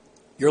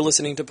You're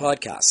listening to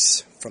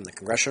podcasts from the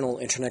Congressional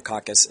Internet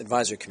Caucus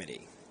Advisory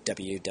Committee,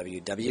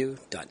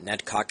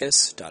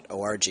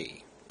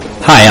 www.netcaucus.org.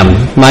 Hi,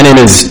 my name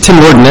is Tim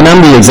Worden, and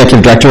I'm the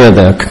Executive Director of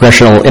the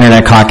Congressional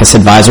Internet Caucus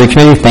Advisory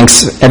Committee.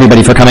 Thanks,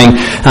 everybody, for coming.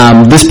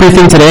 This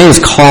briefing today is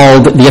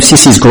called the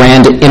FCC's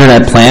Grand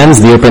Internet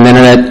Plans, the Open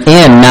Internet,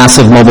 and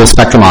Massive Mobile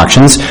Spectrum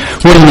Auctions.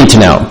 What do you need to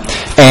know?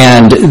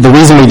 And the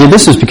reason we did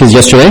this is because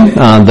yesterday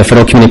the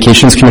Federal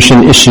Communications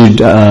Commission issued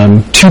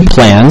two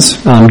plans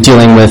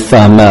dealing with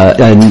an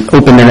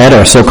open internet,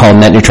 or so-called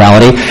net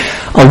neutrality,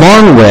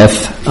 along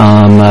with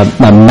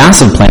a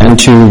massive plan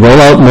to roll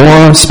out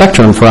more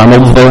spectrum for our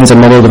mobile phones and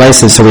mobile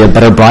devices so we have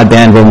better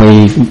broadband when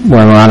we're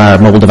on our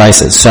mobile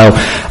devices. So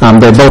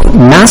they're both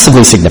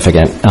massively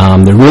significant.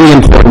 They're really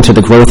important to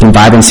the growth and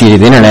vibrancy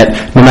of the internet,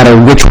 no matter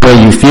which way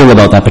you feel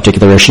about that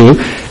particular issue.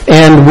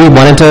 And we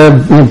wanted to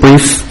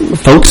brief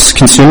folks,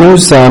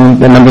 consumers, and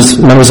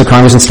members of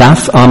Congress and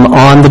staff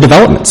on the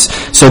developments.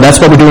 So that's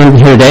what we're doing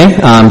here today,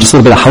 just a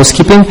little bit of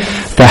housekeeping.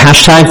 The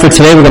hashtag for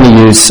today, we're going to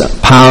use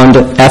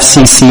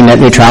 #FCC net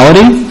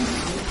neutrality,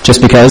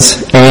 just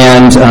because.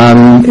 And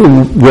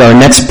our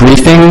next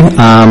briefing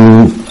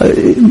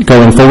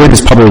going forward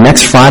is probably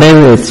next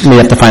Friday. We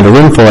have to find a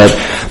room for it.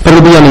 But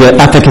it'll be on the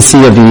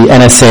efficacy of the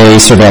NSA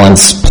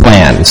surveillance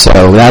plan.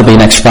 So that'll be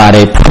next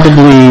Friday,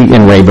 probably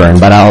in Rayburn,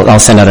 but I'll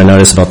send out a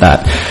notice about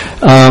that.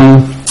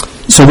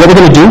 So what we're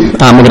going to do,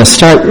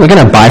 we're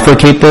going to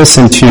bifurcate this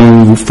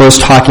into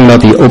first talking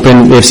about the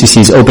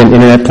FCC's Open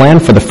Internet Plan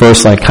for the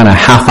first kind of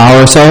half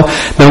hour or so.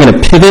 Then we're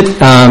going to pivot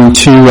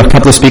to a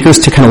couple of speakers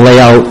to kind of lay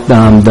out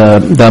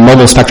the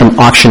mobile spectrum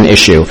auction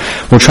issue.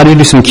 We'll try to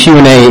do some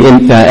Q&A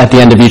at the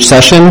end of each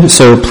session,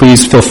 so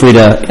please feel free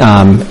to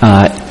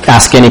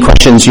ask any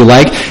questions you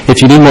like.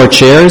 If you need more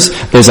chairs,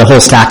 there's a whole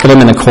stack of them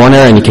in the corner,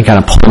 and you can kind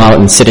of pull them out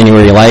and sit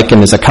anywhere you like.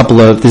 And there's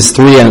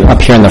three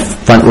up here in the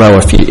front row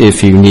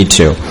if you need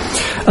to.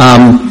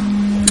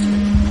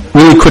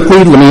 Really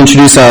quickly, let me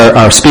introduce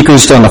our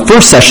speakers on the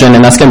first session,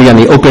 and that's going to be on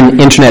the Open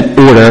Internet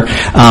order.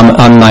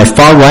 On my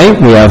far right,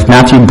 we have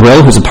Matthew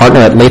Brill, who's a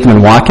partner at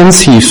Latham &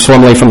 Watkins. He's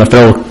formerly from the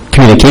Federal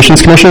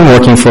Communications Commission,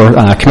 working for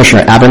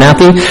Commissioner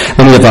Abernathy.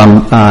 Then we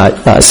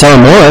have Sarah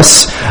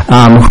Morris,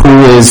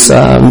 who's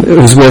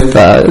with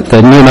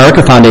the New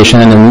America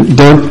Foundation. And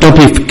don't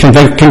be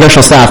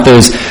congressional staff.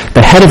 There's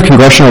the head of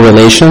congressional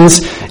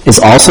relations is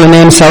also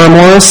named Sarah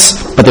Morris,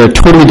 but they're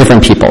totally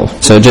different people.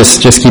 So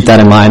just keep that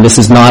in mind. This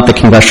is not the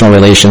Congressional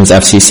Relations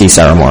FCC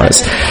Sarah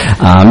Morris.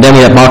 Then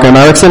we have Mark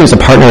Erickson, who's a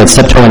partner at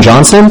Steptoe &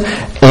 Johnson,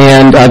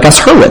 and Gus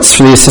Hurwitz,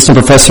 the assistant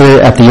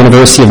professor at the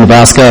University of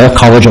Nebraska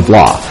College of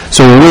Law.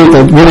 So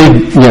we're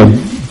really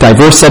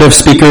diverse set of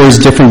speakers,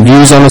 different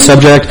views on the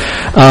subject,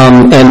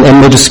 and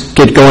we'll just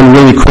get going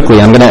really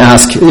quickly. I'm going to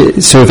ask,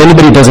 so if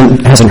anybody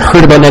hasn't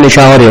heard about net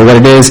neutrality or what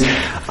it is,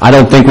 I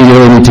don't think we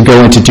really need to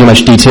go into too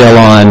much detail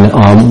on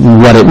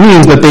what it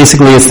means, but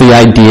basically it's the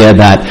idea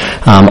that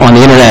on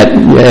the internet,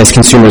 as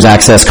consumers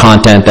access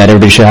content, that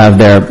everybody should have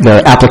their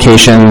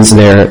applications,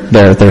 their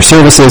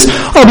services,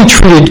 all be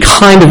treated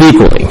kind of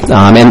equally.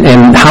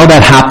 And how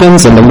that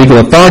happens, and the legal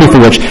authority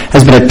for which,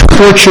 has been a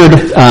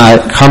tortured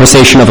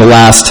conversation of the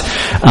last,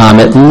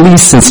 at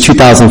least since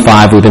 2005,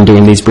 we've been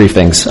doing these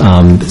briefings.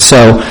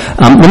 So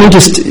let me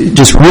just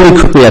really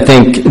quickly, I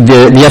think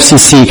the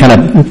FCC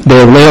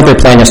they laid out their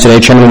plan yesterday.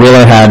 Chairman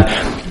Wheeler had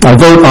a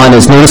vote on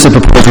his notice of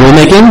proposed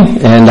rulemaking,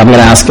 and I'm going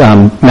to ask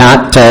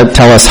Matt to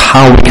tell us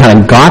how we kind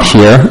of got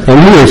here.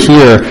 And we were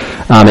here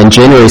in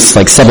January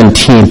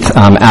 17th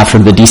after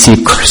the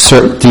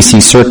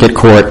DC Circuit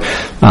Court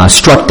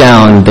struck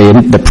down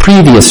the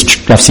previous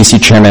FCC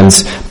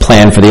chairman's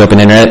plan for the open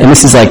internet, and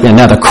this is like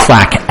another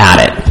crack at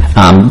it,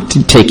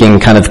 taking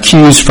kind of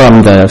cues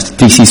from the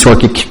DC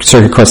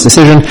Circuit Court's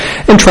decision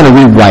and trying to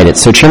rewrite it.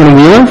 So Chairman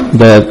Wheeler,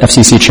 the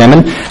FCC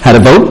chairman, had a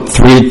vote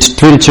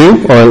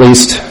 3-2, or at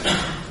least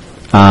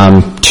 2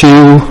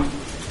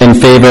 in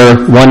favor,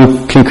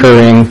 1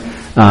 concurring,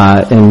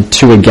 and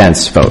 2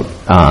 against vote.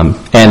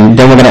 And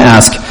then we're going to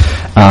ask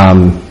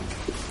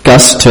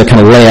Gus to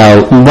kind of lay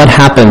out what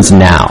happens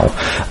now,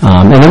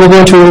 and then we'll go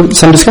into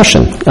some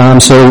discussion.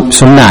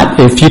 So Matt,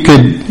 if you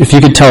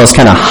could tell us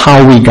kind of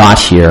how we got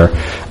here,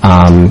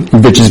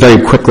 which is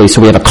very quickly,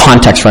 so we have a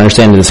context for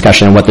understanding the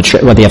discussion and what the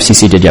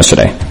FCC did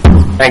yesterday.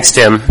 Thanks,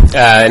 Tim.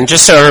 And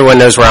just so everyone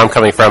knows where I'm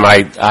coming from,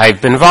 I've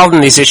been involved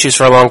in these issues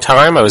for a long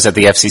time. I was at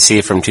the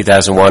FCC from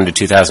 2001 to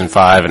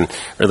 2005 and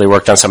really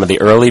worked on some of the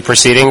early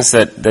proceedings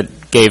that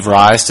gave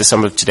rise to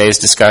some of today's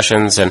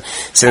discussions. And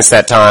since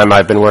that time,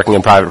 I've been working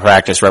in private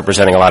practice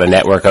representing a lot of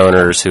network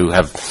owners who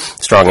have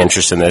strong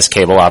interest in this,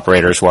 cable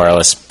operators,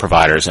 wireless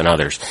providers, and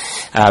others.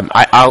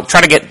 I'll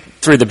try to get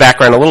through the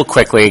background a little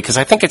quickly because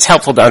I think it's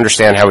helpful to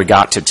understand how we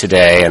got to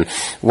today. And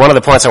one of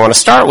the points I want to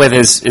start with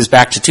is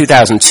back to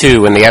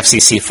 2002 when the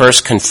FCC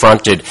first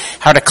confronted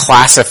how to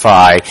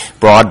classify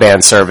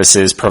broadband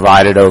services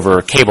provided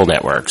over cable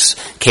networks,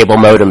 cable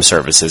modem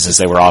services as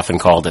they were often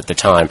called at the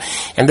time.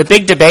 And the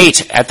big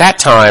debate at that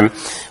time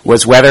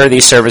was whether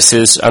these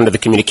services under the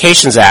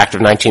Communications Act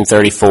of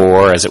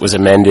 1934, as it was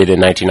amended in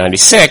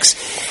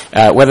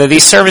 1996, whether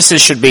these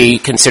services should be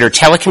considered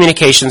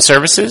telecommunications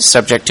services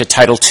subject to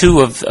Title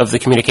II of the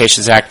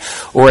Communications Act,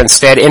 or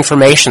instead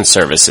information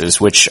services,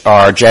 which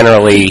are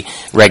generally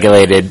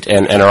regulated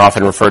and are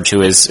often referred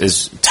to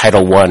as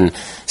Title I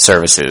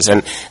services.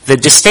 And the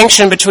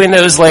distinction between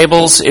those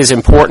labels is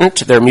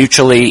important. They're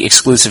mutually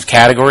exclusive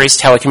categories.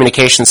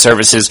 Telecommunications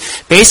services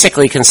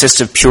basically consist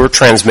of pure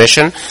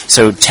transmission.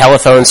 So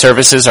telephone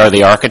services are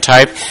the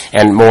archetype,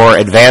 and more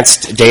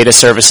advanced data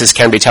services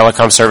can be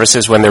telecom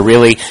services when they're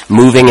really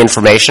moving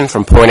information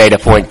from point A to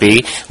point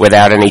B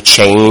without any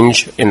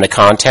change in the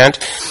content.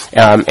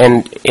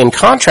 And in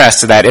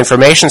contrast to that,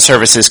 information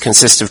services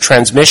consist of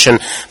transmission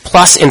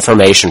plus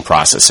information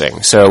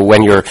processing. So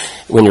when you're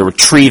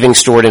retrieving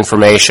stored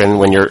information,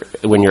 when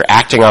you're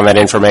acting on that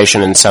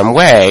information in some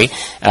way,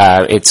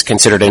 it's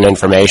considered an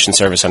information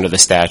service under the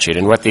statute.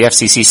 And what the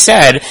FCC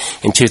said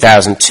in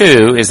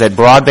 2002 is that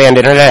broadband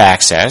internet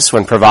access,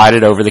 when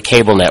provided over the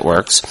cable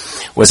networks,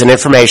 was an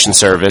information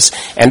service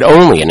and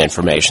only an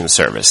information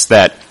service.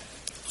 That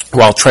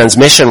while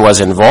transmission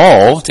was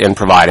involved in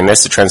providing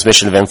this, the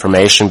transmission of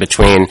information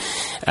between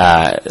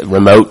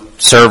remote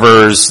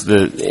servers,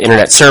 the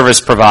internet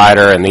service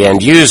provider, and the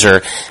end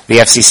user, the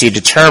FCC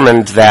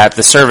determined that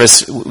the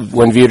service,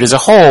 when viewed as a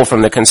whole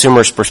from the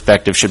consumer's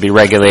perspective, should be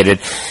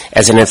regulated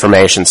as an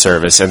information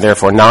service and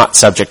therefore not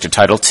subject to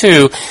Title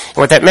II. And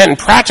what that meant in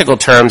practical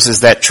terms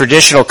is that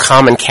traditional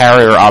common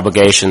carrier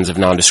obligations of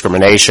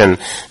non-discrimination,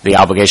 the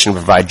obligation to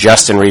provide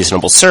just and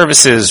reasonable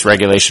services,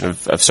 regulation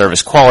of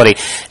service quality,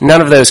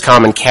 none of those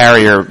common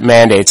carrier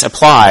mandates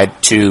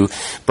applied to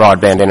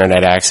broadband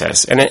internet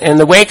access. And in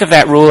the wake of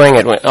that ruling,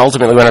 it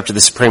ultimately went up to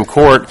the Supreme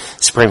Court.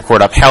 The Supreme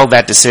Court upheld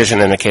that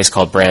decision in a case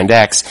called Brand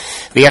X.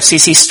 The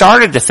FCC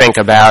started to think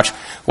about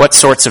what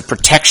sorts of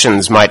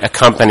protections might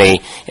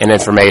accompany an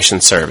information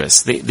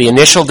service. The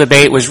initial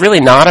debate was really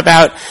not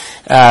about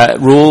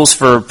rules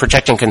for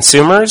protecting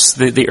consumers.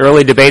 The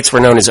early debates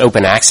were known as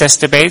open access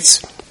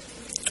debates.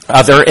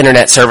 Other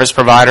internet service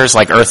providers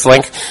like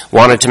Earthlink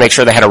wanted to make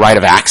sure they had a right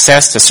of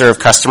access to serve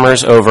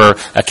customers over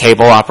a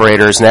cable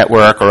operator's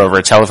network or over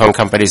a telephone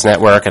company's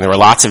network, and there were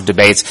lots of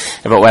debates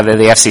about whether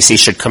the FCC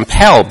should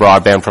compel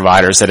broadband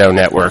providers that own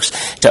networks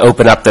to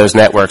open up those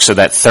networks so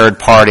that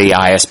third-party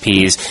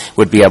ISPs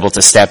would be able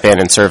to step in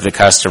and serve the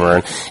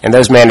customer. And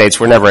those mandates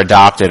were never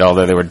adopted,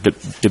 although they were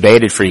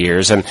debated for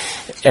years. And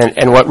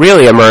what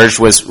really emerged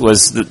was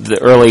the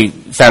early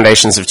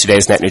foundations of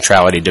today's net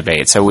neutrality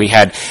debate. So we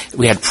had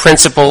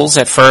principles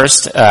at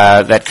first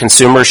that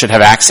consumers should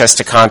have access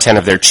to content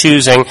of their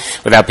choosing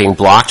without being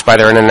blocked by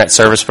their internet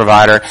service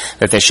provider,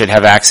 that they should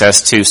have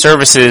access to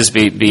services,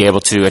 be able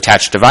to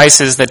attach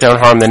devices that don't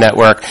harm the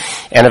network,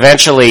 and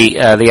eventually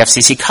the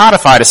FCC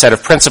codified a set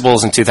of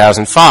principles in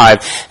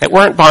 2005 that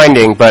weren't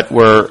binding but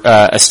were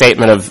a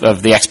statement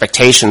of the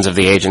expectations of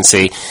the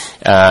agency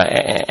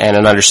and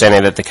an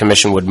understanding that the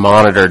Commission would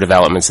monitor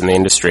developments in the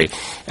industry.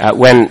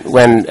 When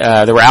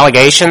there were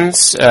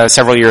allegations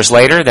several years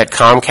later that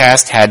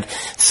Comcast had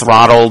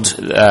throttled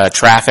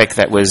traffic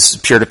that was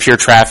peer-to-peer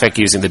traffic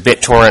using the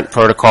BitTorrent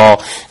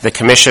protocol, the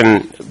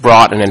Commission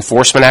brought an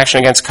enforcement action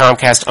against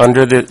Comcast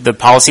under the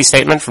policy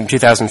statement from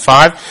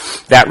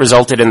 2005. That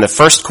resulted in the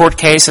first court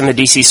case in the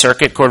D.C.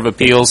 Circuit Court of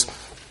Appeals,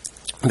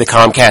 the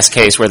Comcast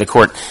case, where the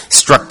court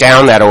struck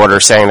down that order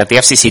saying that the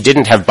FCC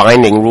didn't have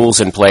binding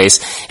rules in place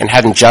and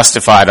hadn't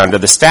justified under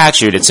the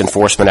statute its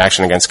enforcement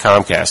action against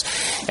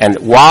Comcast. And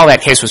while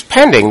that case was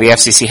pending, the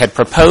FCC had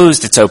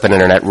proposed its open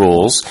internet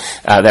rules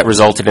that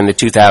resulted in the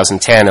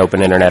 2010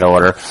 open internet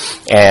order,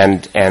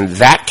 and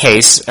that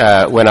case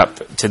went up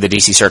to the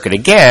D.C. Circuit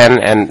again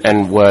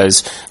and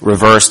was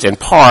reversed in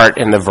part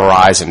in the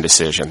Verizon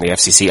decision. The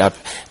FCC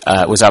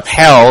was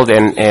upheld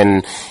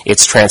in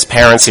its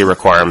transparency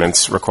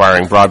requirements,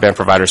 requiring broadband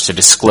providers to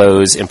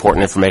disclose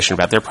important information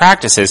about their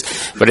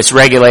practices, but its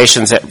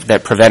regulations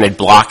that prevented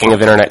blocking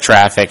of internet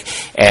traffic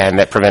and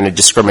that prevented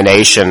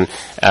discrimination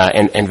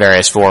in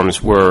various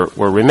forms were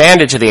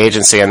remanded to the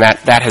agency, and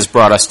that has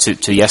brought us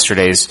to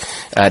yesterday's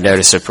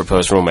notice of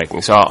proposed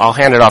rulemaking. So I'll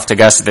hand it off to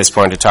Gus at this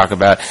point to talk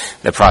about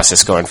the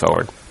process going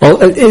forward. Well,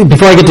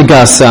 before I get to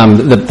Gus,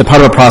 the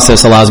part of the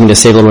process allows me to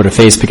save a little bit of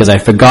face because I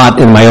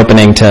forgot in my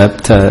opening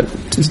to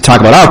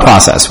talk about our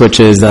process, which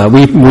is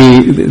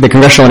the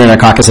Congressional Internet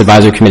Caucus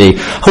Advisory Committee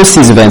hosts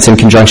these events in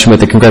conjunction with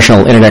the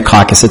Congressional Internet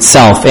Caucus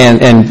itself and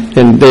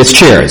its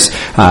chairs,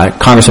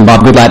 Congressman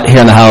Bob Goodlatte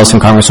here in the House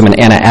and Congresswoman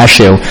Anna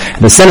Eshoo.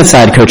 The Senate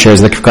side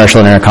co-chairs of the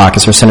Congressional Internet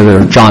Caucus are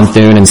Senator John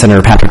Thune and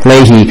Senator Patrick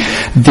Leahy.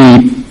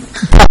 The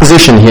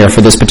proposition here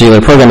for this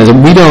particular program is that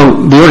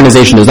the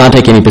organization does not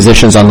take any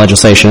positions on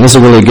legislation. This is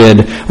a really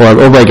good,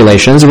 or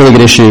regulation. This is a really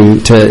good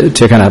issue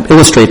to kind of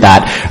illustrate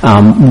that.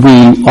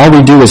 All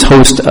we do is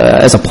host,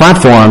 as a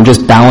platform,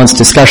 just balanced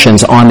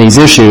discussions on these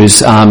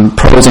issues,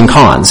 pros and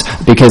cons,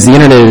 because the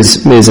internet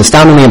is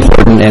astoundingly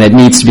important and it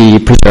needs to be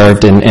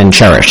preserved and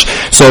cherished.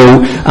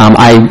 So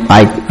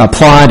I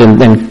applaud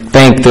and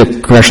thank the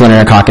Congressional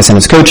Internet Caucus and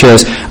its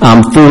co-chairs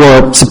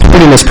for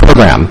supporting this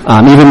program.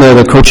 Even though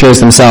the co-chairs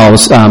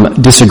themselves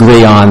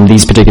disagree on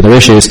these particular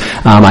issues,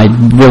 I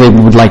really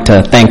would like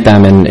to thank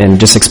them and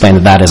just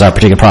explain that is our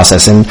particular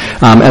process. And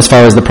as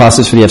far as the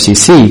process for the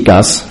FCC,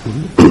 Gus?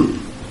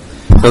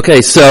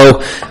 Okay,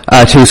 so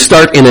to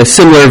start in a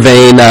similar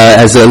vein,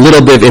 as a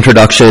little bit of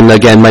introduction,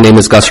 again, my name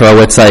is Gus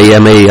Horowitz. I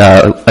am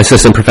a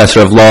assistant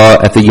professor of law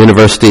at the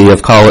University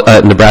of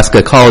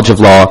Nebraska College of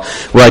Law,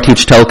 where I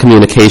teach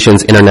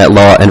telecommunications, internet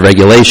law, and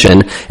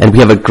regulation. And we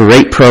have a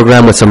great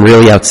program with some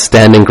really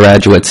outstanding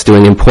graduates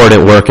doing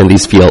important work in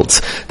these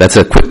fields. That's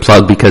a quick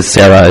plug because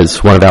Sarah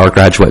is one of our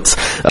graduates.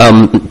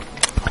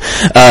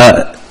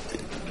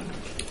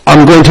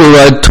 I'm going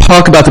to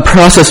talk about the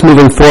process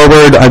moving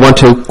forward. I want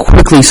to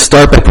quickly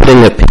start by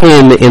putting a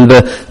pin in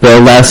the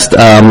last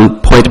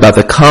point about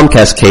the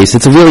Comcast case.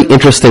 It's a really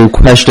interesting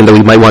question that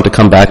we might want to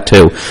come back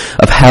to,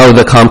 of how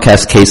the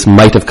Comcast case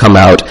might have come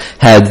out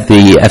had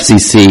the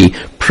FCC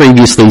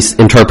previously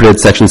interpreted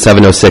Section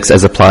 706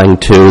 as applying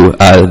to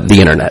the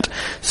Internet.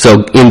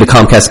 So in the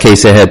Comcast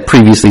case, it had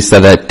previously said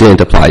that didn't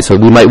apply. So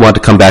we might want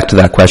to come back to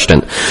that question.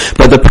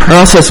 But the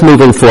process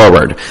moving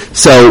forward.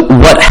 So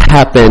what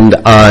happened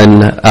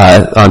on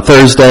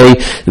Thursday?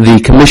 The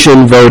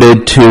Commission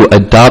voted to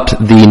adopt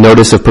the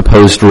Notice of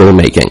Proposed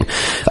Rulemaking.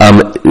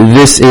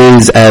 This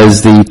is,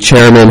 as the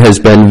Chairman has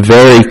been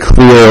very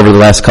clear over the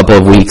last couple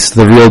of weeks,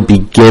 the real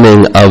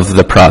beginning of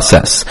the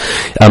process.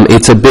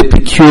 It's a bit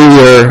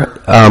peculiar,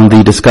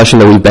 the discussion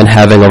that we've been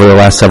having over the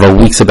last several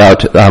weeks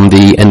about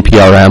the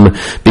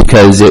NPRM,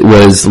 because it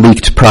was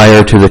leaked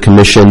prior to the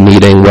Commission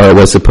meeting where it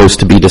was supposed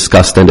to be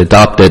discussed and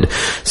adopted.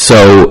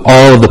 So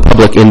all of the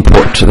public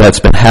input that's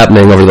been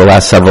happening over the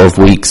last several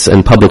weeks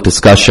and public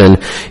discussion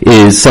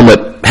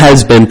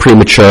has been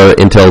premature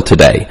until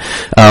today.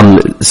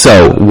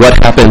 So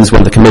what happens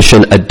when the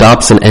Commission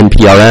adopts an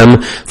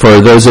NPRM? For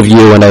those of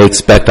you, and I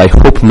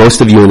hope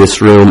most of you in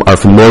this room are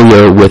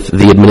familiar with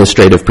the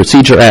Administrative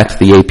Procedure Act,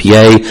 the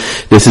APA.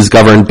 This is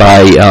governed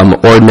by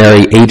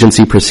ordinary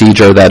agency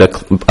procedure that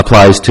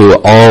applies to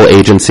all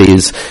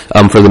agencies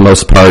for the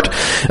most part.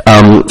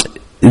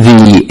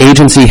 The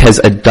agency has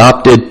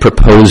adopted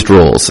proposed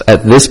rules.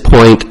 At this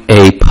point,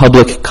 a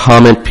public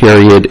comment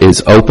period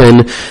is open.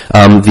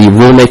 The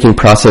rulemaking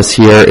process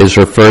here is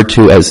referred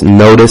to as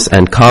notice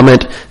and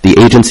comment. The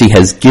agency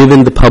has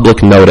given the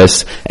public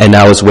notice and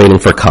now is waiting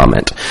for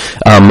comment.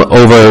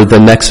 Over the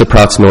next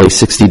approximately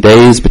 60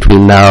 days,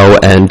 between now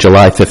and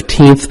July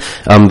 15th,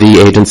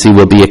 the agency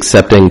will be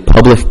accepting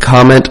public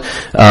comment.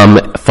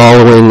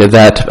 Following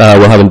that,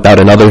 we'll have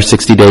about another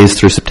 60 days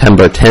through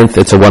September 10th.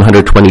 It's a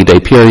 120-day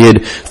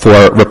period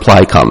for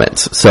reply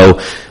comments. So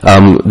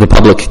the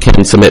public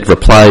can submit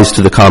replies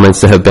to the comments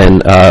that have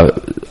been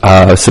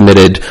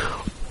submitted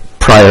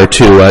prior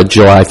to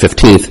July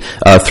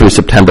 15th through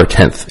September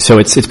 10th. So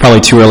it's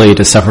probably too early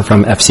to suffer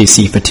from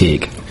FCC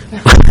fatigue.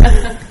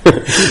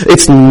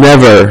 It's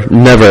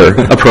never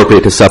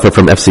appropriate to suffer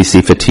from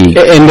FCC fatigue.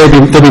 And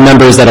there'll be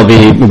members that'll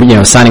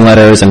be, signing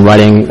letters and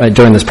writing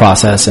during this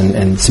process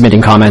and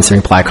submitting comments and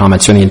reply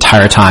comments during the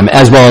entire time,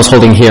 as well as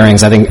holding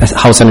hearings. I think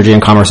House Energy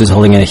and Commerce is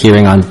holding a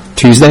hearing on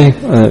Tuesday,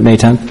 May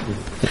 10th.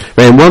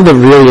 Right, and one of the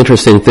really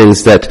interesting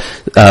things that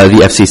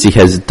the FCC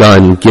has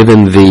done,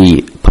 given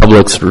the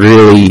public's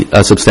really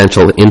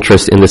substantial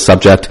interest in the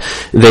subject,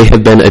 they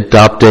have been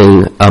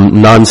adopting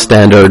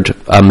non-standard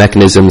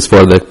mechanisms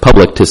for the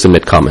public to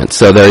submit comments.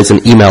 So there is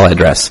an email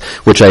address,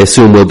 which I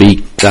assume will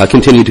be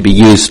continue to be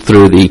used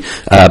through the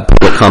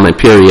public comment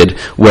period,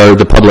 where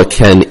the public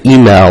can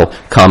email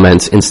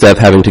comments instead of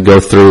having to go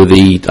through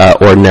the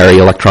ordinary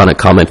electronic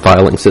comment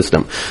filing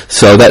system.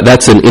 So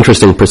that's an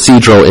interesting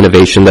procedural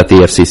innovation that the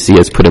FCC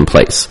has put in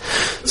place.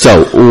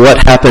 So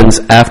what happens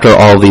after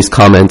all these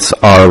comments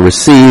are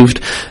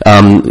received?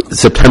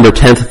 September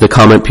 10th, the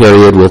comment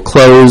period will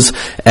close,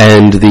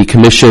 and the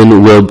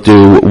Commission will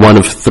do one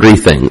of three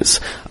things.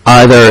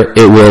 Either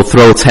it will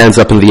throw its hands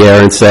up in the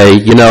air and say,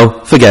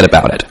 forget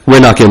about it. We're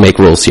not going to make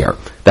rules here.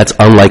 That's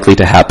unlikely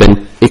to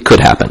happen. It could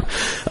happen.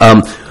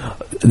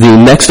 The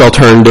next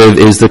alternative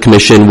is the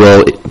Commission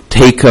will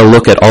take a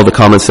look at all the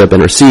comments that have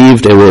been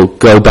received. It will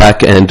go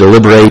back and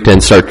deliberate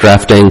and start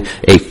drafting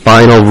a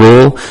final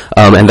rule,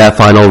 and that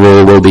final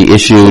rule will be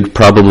issued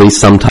probably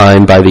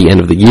sometime by the end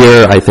of the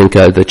year. I think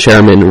the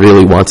Chairman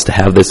really wants to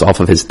have this off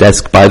of his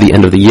desk by the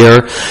end of the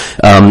year,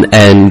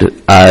 and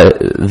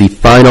the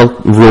final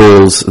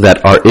rules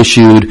that are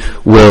issued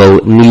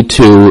will need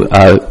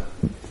to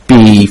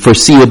be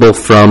foreseeable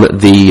from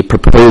the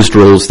proposed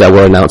rules that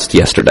were announced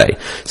yesterday.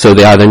 So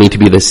they either need to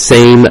be the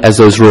same as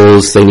those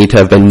rules, they need to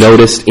have been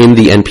noticed in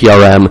the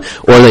NPRM,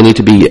 or they need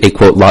to be a,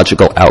 quote,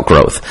 logical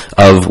outgrowth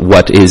of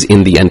what is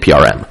in the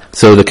NPRM.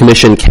 So the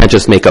Commission can't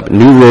just make up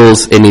new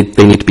rules. They need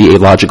to be a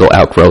logical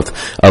outgrowth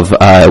of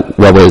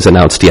what was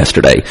announced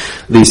yesterday.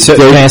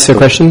 Can I ask a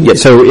question?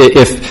 Yes. So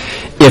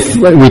if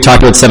we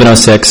talked about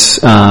 706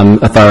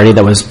 authority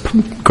that was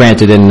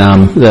granted in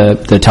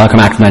the Telecom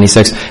Act of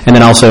 96, and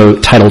then also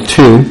Title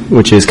II,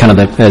 which is kind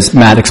of as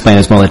Matt explained,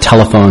 is more the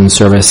telephone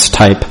service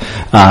type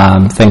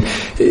thing.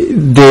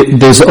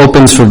 There's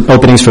openings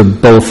for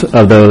both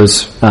of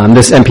those.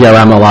 This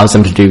NPRM allows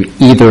them to do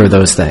either of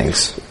those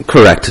things.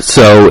 Correct.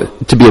 So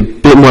to be a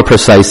bit more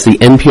precise, the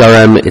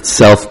NPRM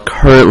itself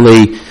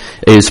currently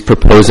is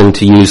proposing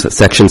to use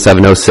Section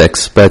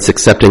 706, but it's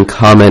accepting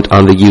comment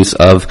on the use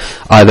of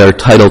either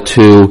Title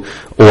II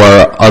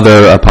or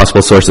other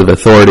possible source of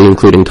authority,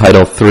 including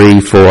Title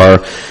III for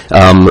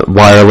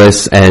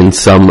wireless and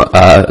some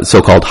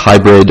so-called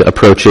hybrid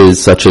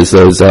approaches, such as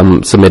those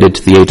submitted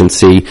to the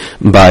agency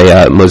by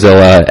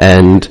Mozilla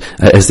and,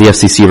 as the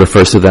FCC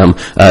refers to them,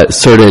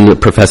 certain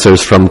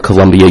professors from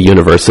Columbia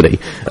University.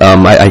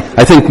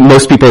 I think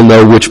most people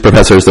know which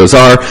professors those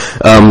are.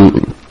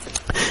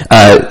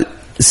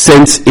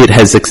 Since it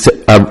has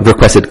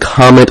requested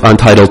comment on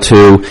Title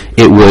II,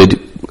 it would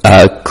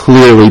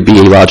clearly be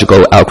a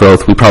logical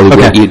outgrowth. We probably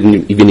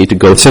wouldn't even need to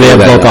go through that. So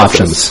they have both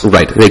analysis. options.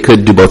 Right. They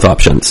could do both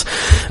options.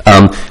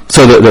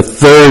 So the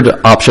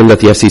third option that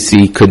the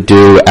FCC could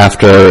do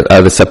after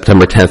the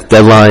September 10th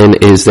deadline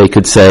is they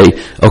could say,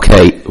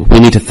 okay, we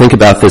need to think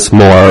about this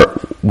more.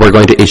 We're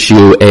going to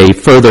issue a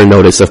further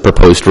notice of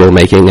proposed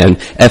rulemaking, an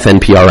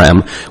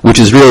FNPRM, which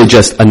is really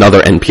just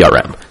another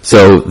NPRM.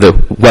 So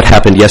what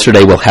happened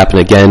yesterday will happen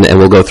again, and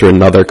we'll go through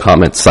another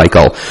comment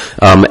cycle.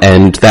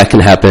 And that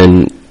can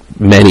happen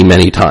many,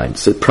 many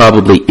times. It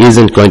probably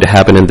isn't going to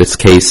happen in this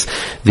case.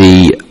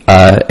 The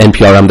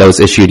NPRM that was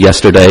issued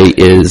yesterday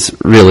is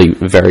really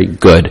very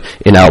good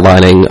in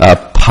outlining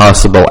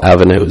possible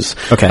avenues.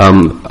 Okay.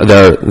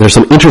 There's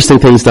some interesting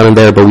things done in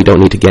there, but we don't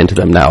need to get into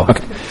them now.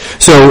 Okay.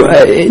 So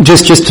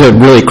just to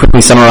really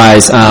quickly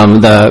summarize,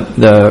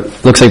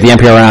 looks like the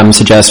NPRM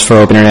suggests for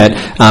Open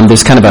Internet,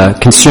 there's kind of a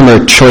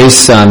consumer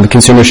choice. The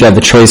consumer should have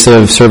the choice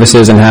of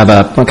services and have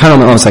a kind of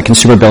almost like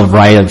consumer bill of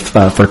right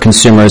for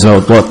consumers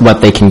of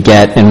what they can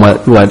get and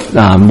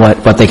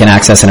what they can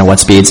access and at what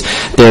speeds.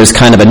 There's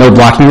kind of a no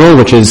blocking rule,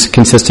 which is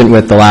consistent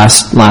with the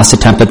last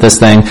attempt at this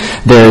thing.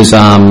 There's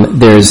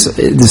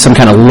some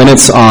kind of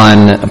limits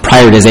on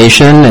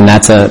prioritization, and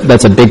that's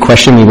a big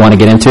question we want to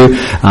get into.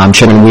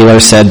 Chairman Wheeler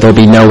said there'll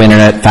be no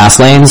internet fast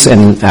lanes,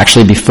 and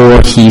actually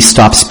before he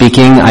stopped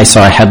speaking, I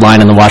saw a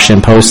headline in the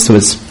Washington Post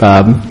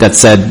that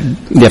said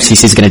the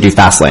FCC is going to do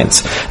fast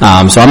lanes.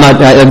 So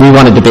we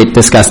want to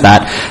discuss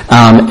that.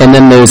 And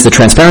then there's the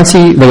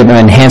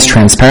enhanced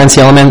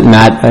transparency element.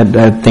 Matt,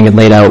 I think, had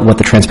laid out what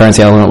the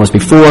transparency element was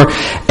before.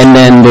 And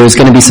then there's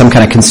going to be some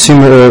kind of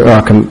consumer,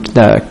 or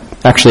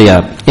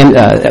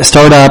a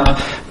startup,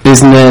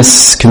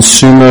 business,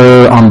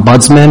 consumer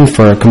ombudsman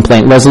for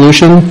complaint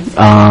resolution.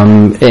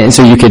 And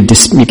so you could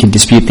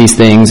dispute these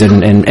things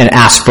and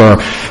ask for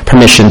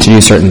permission to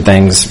do certain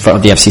things for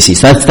the FCC.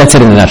 So that's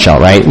it in a nutshell,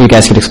 right? You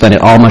guys could explain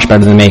it all much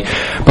better than me.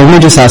 But let me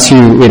just ask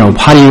you,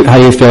 how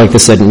do you feel like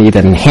this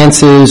either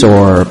enhances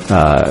or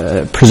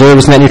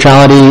preserves net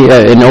neutrality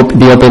in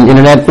the open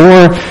internet,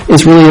 or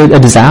is really a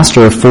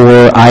disaster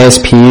for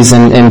ISPs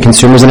and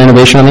consumers and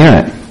innovation on the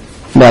internet?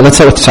 Well, let's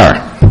start with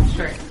Sarah.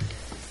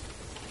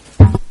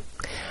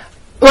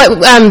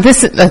 Well, I'm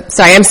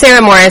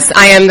Sarah Morris.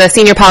 I am the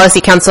Senior Policy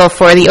Counsel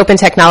for the Open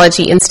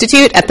Technology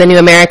Institute at the New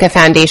America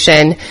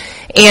Foundation.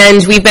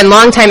 And we've been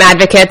longtime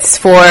advocates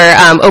for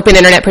open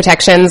internet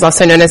protections,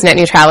 also known as net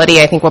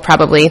neutrality. I think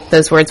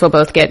those phrases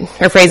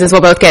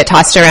will both get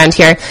tossed around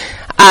here.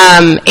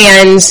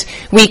 And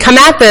we come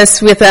at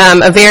this with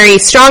a very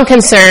strong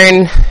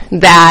concern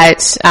that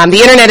the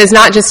internet is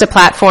not just a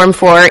platform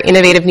for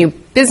innovative new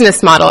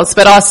business models,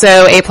 but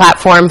also a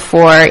platform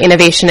for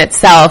innovation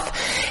itself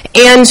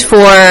and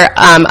for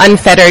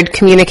unfettered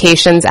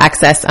communications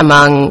access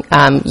among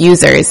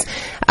users.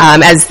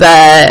 As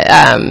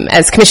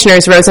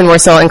Commissioners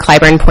Rosenworcel and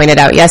Clyburn pointed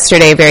out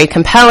yesterday very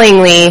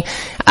compellingly,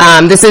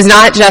 this is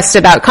not just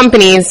about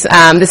companies,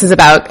 this is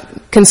about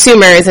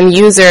consumers and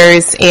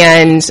users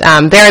and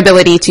their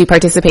ability to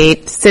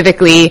participate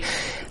civically,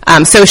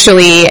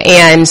 socially,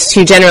 and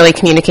to generally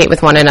communicate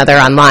with one another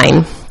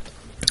online.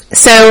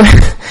 So,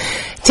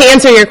 to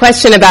answer your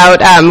question about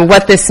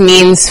what this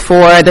means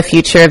for the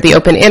future of the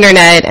open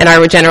internet and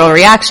our general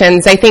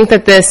reactions, I think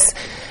that this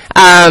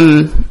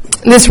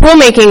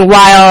rulemaking,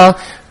 while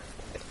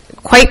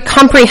quite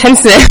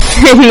comprehensive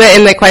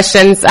in the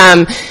questions,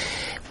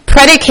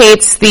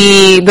 predicates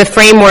the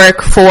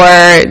framework for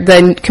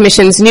the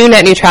Commission's new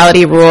net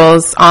neutrality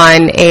rules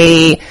on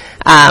a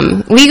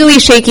legally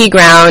shaky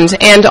ground,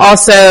 and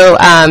also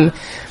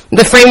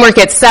the framework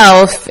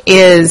itself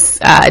is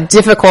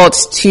difficult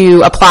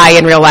to apply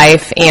in real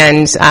life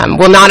and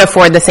will not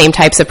afford the same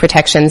types of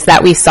protections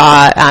that we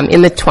saw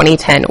in the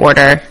 2010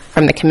 order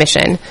from the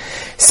Commission.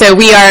 So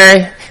we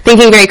are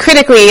thinking very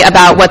critically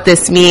about what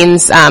this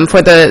means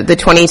for the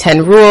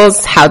 2010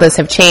 rules, how those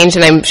have changed,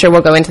 and I'm sure we'll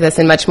go into this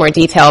in much more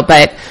detail,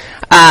 but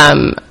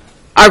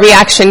our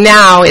reaction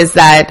now is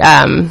that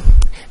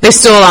there's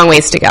still a long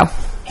ways to go.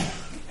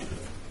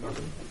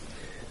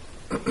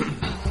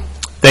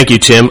 Thank you,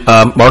 Tim.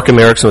 Mark and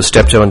Erickson with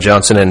Steptoe and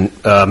Johnson, and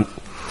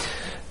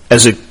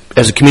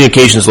as a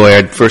communications lawyer,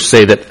 I'd first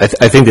say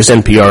that I think this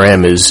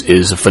NPRM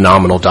is a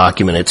phenomenal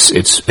document.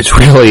 It's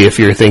really, if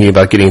you're thinking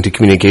about getting into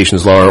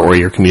communications law or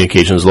you're a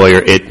communications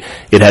lawyer,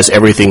 it has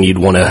everything you'd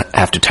want to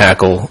have to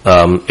tackle.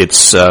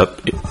 It's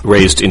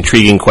raised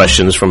intriguing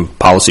questions, from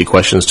policy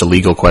questions to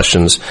legal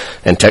questions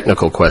and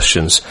technical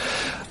questions.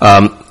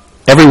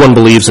 Everyone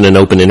believes in an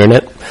open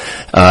internet.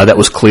 That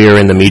was clear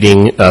in the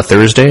meeting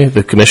Thursday,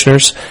 the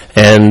commissioners,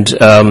 and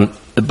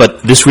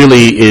but this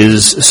really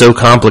is so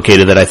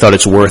complicated that I thought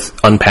it's worth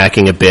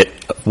unpacking a bit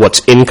what's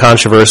in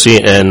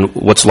controversy and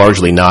what's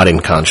largely not in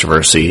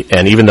controversy.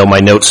 And even though my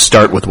notes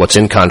start with what's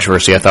in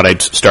controversy, I thought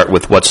I'd start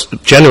with what's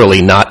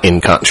generally not in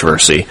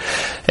controversy.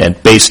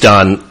 And based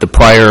on the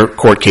prior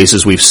court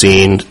cases we've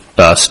seen,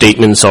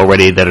 statements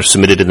already that are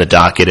submitted in the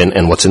docket,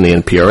 and what's in the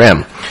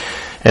NPRM.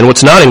 And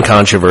what's not in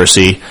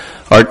controversy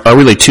are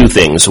really two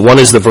things. One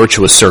is the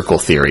virtuous circle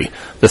theory,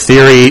 the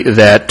theory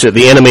that,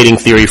 the animating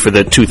theory for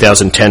the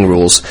 2010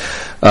 rules,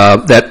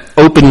 that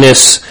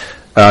openness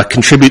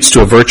contributes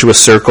to a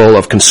virtuous circle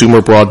of consumer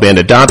broadband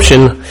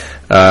adoption,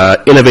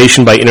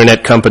 innovation by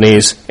internet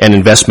companies, and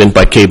investment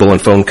by cable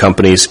and phone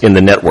companies in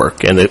the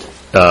network. And that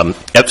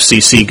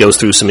FCC goes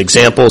through some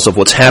examples of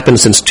what's happened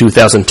since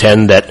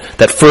 2010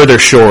 that further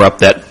shore up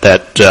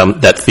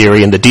that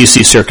theory. And the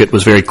D.C. Circuit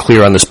was very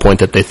clear on this point,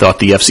 that they thought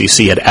the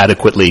FCC had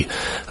adequately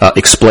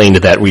explained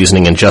that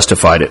reasoning and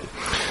justified it.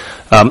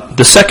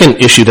 The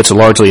second issue that's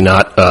largely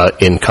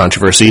not in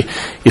controversy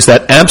is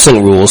that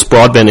absent rules,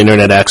 broadband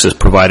internet access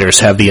providers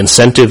have the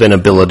incentive and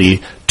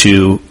ability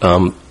to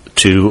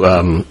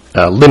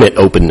limit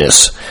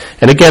openness.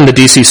 And again, the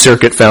D.C.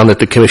 Circuit found that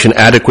the Commission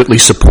adequately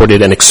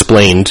supported and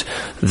explained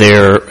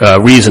their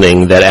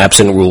reasoning that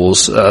absent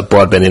rules,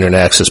 broadband internet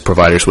access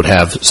providers would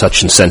have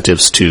such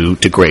incentives to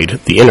degrade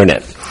the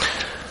internet.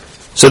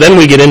 So then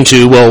we get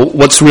into, well,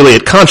 what's really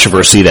at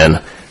controversy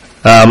then?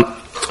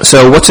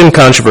 So what's in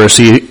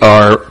controversy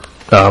are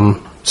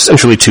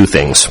essentially two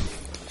things.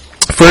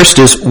 First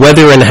is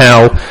whether and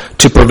how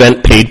to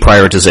prevent paid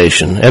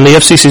prioritization. And the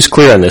FCC is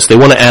clear on this. They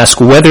want to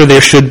ask whether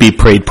there should be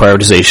paid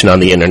prioritization on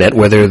the Internet,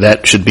 whether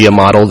that should be a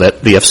model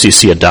that the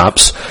FCC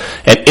adopts,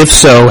 and if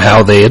so,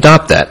 how they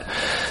adopt that.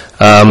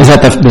 Is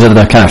that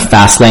the kind of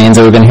fast lanes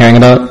that we've been hearing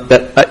about?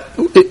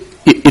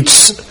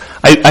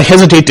 I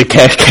hesitate to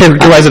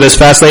characterize it as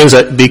fast lanes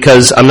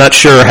because I'm not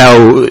sure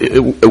how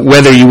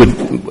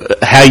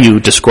you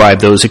describe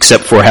those,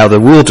 except for how the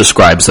rule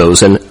describes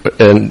those, and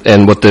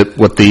what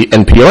the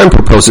NPRM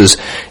proposes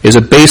is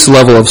a base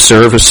level of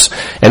service,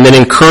 and then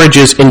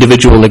encourages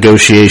individual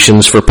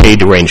negotiations for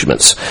paid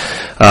arrangements.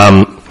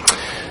 The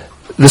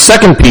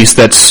second piece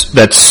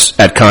that's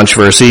at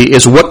controversy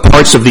is what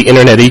parts of the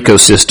internet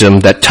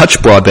ecosystem that touch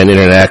broadband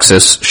internet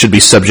access should be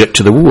subject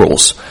to the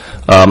rules.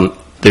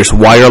 There's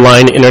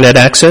wireline internet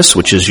access,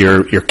 which is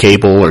your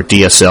cable or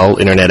DSL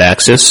internet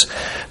access.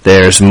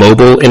 There's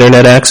mobile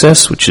internet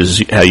access, which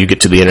is how you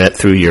get to the internet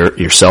through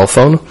your cell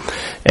phone.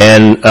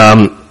 And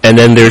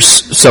then there's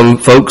some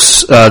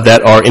folks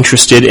that are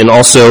interested in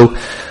also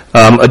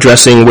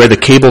addressing where the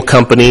cable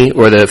company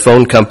or the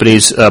phone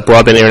company's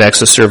broadband internet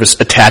access service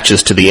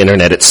attaches to the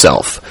internet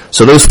itself.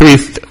 So those three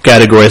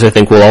categories, I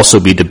think, will also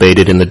be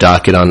debated in the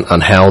docket on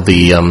how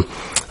on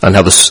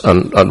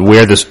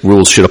where the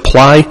rules should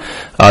apply.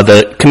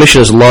 The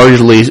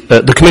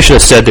Commission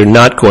has said they're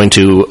not going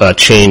to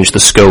change the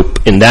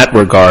scope in that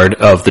regard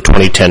of the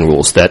 2010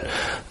 rules, that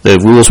the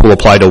rules will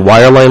apply to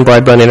wireline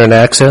broadband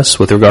internet access.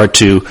 With regard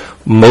to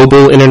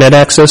mobile internet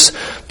access,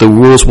 the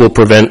rules will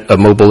prevent a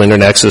mobile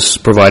internet access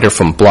provider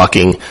from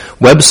blocking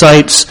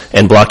websites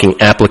and blocking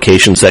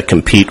applications that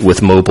compete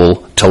with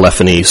mobile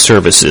telephony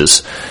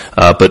services.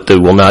 But they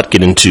will not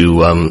get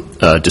into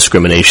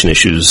discrimination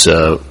issues,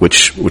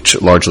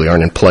 which largely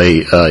aren't in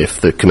play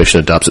if the Commission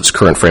adopts its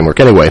current framework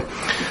anyway.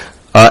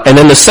 And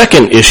then the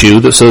second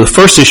issue, so the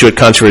first issue at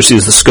controversy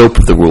is the scope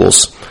of the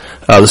rules.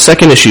 The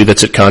second issue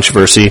that's at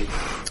controversy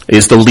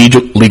is the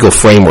legal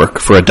framework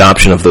for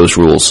adoption of those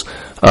rules.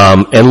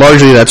 And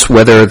largely that's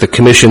whether the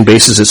Commission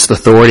bases its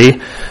authority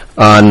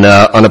on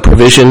a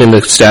provision in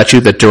the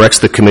statute that directs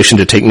the Commission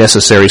to take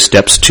necessary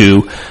steps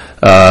to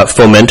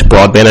foment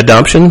broadband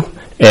adoption.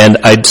 And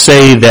I'd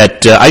say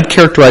that I'd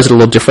characterize it a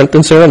little different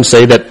than Sarah and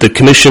say that the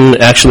Commission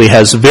actually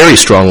has very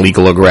strong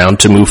legal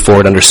ground to move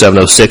forward under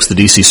 706. The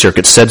D.C.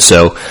 Circuit said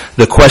so.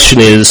 The question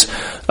is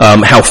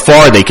how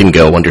far they can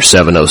go under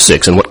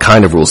 706 and what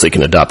kind of rules they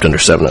can adopt under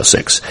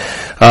 706.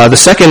 The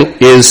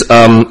second is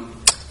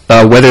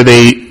whether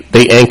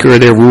they anchor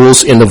their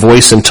rules in the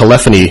voice and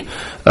telephony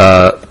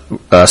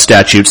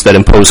statutes that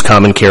impose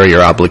common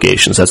carrier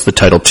obligations. That's the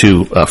Title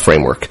II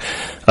framework.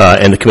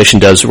 And the Commission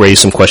does raise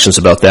some questions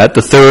about that.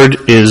 The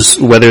third is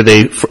whether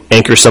they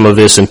anchor some of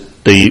this in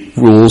the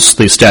rules,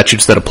 the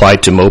statutes that apply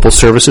to mobile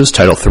services,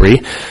 Title III.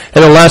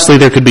 And then lastly,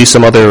 there could be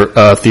some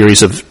other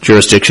theories of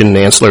jurisdiction,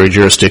 ancillary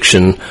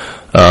jurisdiction,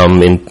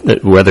 in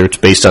whether it's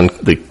based on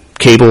the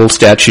cable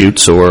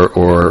statutes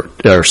or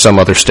some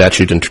other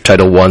statute in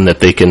Title I that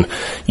they can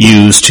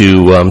use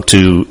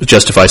to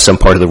justify some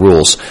part of the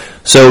rules.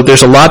 So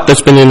there's a lot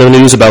that's been in the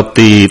news about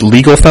the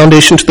legal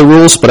foundation to the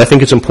rules, but I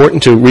think it's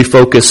important to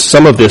refocus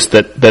some of this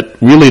that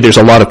really there's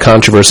a lot of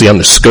controversy on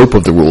the scope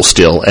of the rules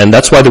still, and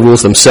that's why the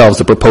rules themselves,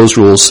 the proposed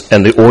rules,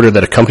 and the order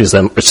that accompanies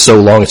them is so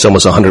long, it's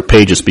almost 100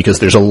 pages, because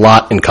there's a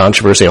lot in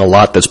controversy and a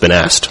lot that's been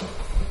asked.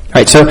 All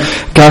right, so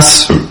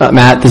Gus,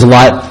 Matt, there's a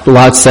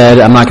lot said.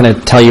 I'm not going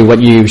to tell you how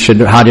you should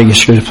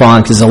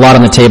respond, because there's a lot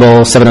on the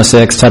table: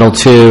 706, Title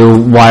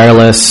II,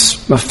 wireless,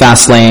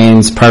 fast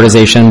lanes,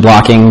 prioritization,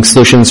 blocking,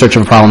 solution, search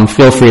of a problem.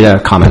 Feel free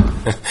to comment.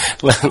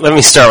 Let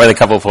me start with a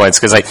couple of points,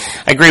 because I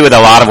agree with a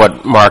lot of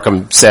what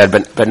Markham said,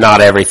 but not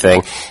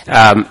everything.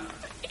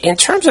 In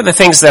terms of the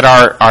things that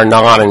are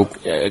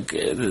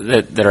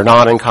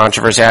not in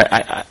controversy,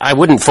 I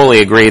wouldn't fully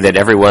agree that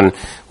everyone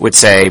would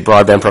say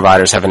broadband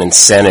providers have an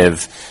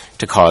incentive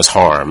to cause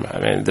harm. I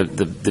mean,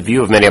 the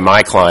view of many of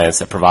my clients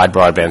that provide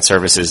broadband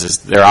services is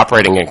they're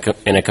operating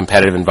in a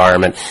competitive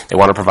environment. They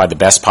want to provide the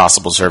best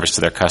possible service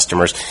to their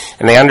customers,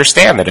 and they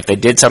understand that if they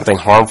did something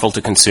harmful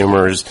to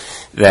consumers,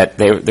 that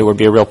there would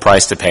be a real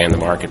price to pay in the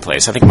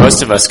marketplace. I think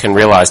most of us can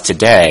realize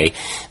today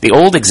the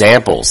old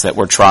examples that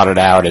were trotted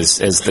out as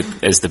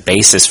the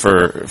basis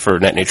for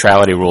net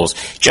neutrality rules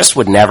just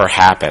would never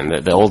happen.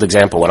 The old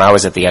example when I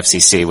was at the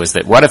FCC was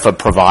that what if a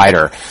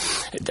provider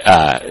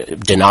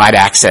denied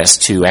access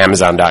to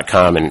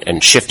Amazon.com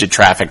and shifted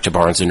traffic to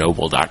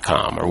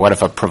BarnesandNoble.com, or what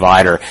if a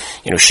provider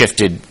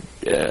shifted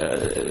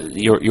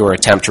your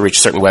attempt to reach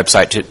a certain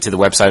website to the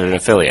website of an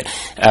affiliate.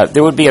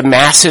 There would be a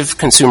massive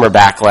consumer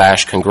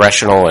backlash,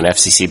 congressional and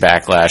FCC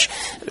backlash.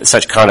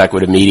 Such conduct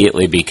would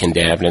immediately be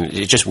condemned, and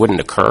it just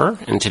wouldn't occur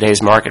in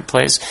today's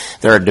marketplace.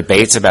 There are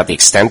debates about the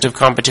extent of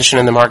competition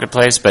in the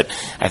marketplace, but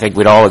I think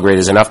we'd all agree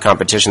there's enough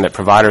competition that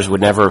providers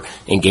would never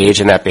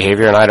engage in that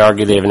behavior, and I'd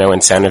argue they have no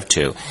incentive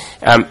to.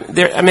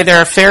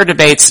 There are fair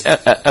debates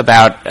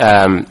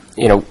about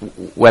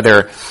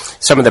whether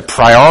some of the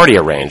priority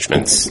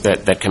arrangements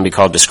that can be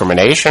called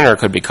discrimination or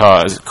could be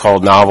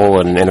called novel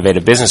and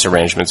innovative business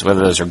arrangements, whether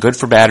those are good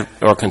for bad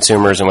or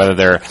consumers, and whether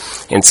there are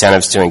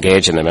incentives to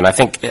engage in them. And I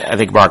think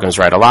Markham's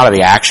right. A lot of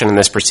the action in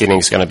this proceeding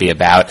is going to be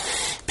about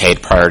paid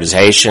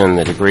prioritization,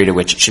 the degree to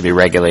which it should be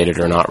regulated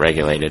or not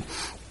regulated.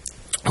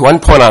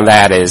 One point on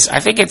that is I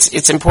think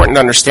it's important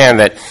to understand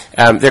that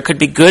there could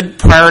be good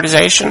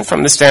prioritization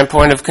from the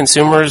standpoint of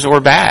consumers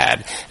or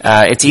bad.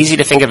 It's easy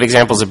to think of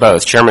examples of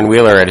both. Chairman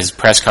Wheeler at his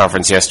press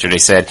conference yesterday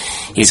said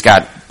he's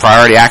got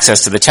priority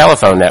access to the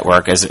telephone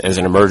network as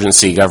an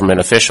emergency government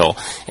official,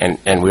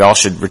 and we all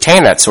should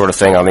retain that sort of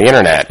thing on the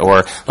Internet.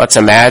 Or let's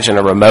imagine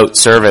a remote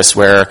service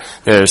where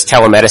there's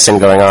telemedicine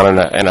going on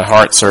and a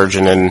heart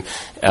surgeon in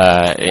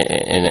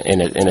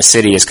a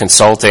city is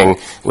consulting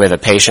with a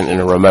patient in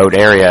a remote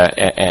area,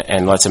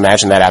 and let's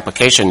imagine that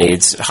application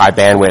needs high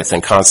bandwidth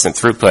and constant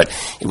throughput.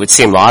 It would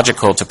seem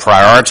logical to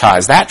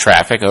prioritize that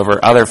traffic over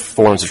other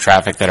forms of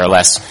traffic that are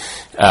less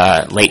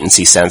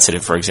latency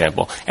sensitive, for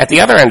example. At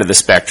the other end of the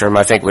spectrum,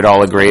 I think we'd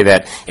all agree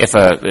that if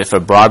a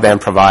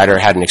broadband provider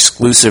had an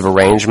exclusive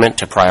arrangement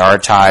to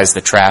prioritize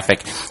the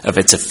traffic of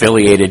its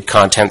affiliated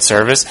content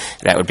service,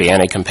 that would be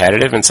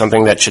anti-competitive and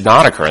something that should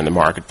not occur in the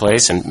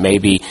marketplace and may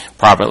be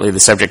properly the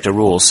subject of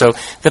rules. So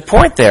the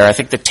point there, I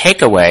think the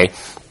takeaway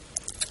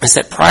is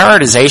that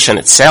prioritization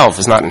itself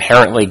is not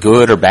inherently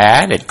good or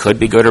bad. It could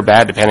be good or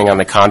bad depending on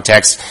the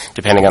context,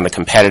 depending on the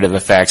competitive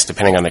effects,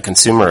 depending on the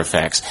consumer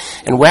effects.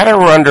 And whether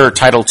we're under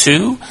Title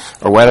II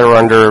or whether we're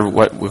under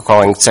what we're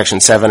calling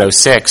Section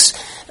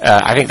 706,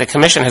 I think the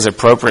Commission has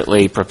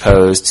appropriately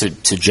proposed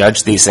to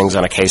judge these things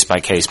on a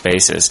case-by-case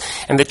basis.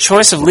 And the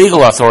choice of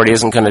legal authority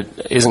isn't going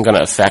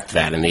to affect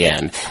that in the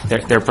end.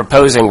 They're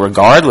proposing,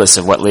 regardless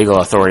of what legal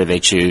authority they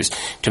choose,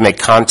 to make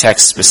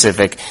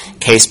context-specific,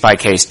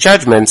 case-by-case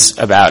judgments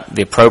about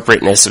the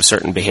appropriateness of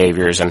certain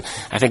behaviors, and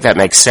I think that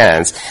makes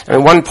sense. I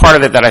mean, one part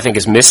of it that I think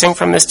is missing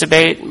from this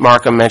debate,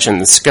 Markham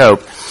mentioned the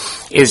scope,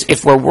 is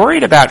if we're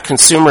worried about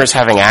consumers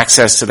having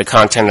access to the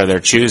content of their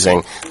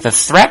choosing, the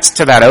threats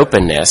to that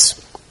openness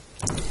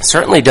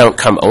certainly don't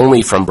come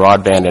only from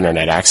broadband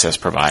Internet access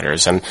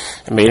providers. And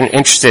I'm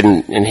interested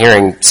in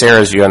hearing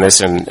Sarah's view on this,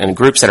 and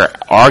groups that are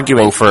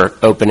arguing for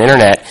open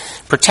Internet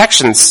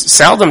protections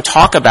seldom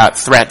talk about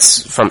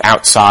threats from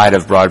outside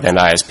of broadband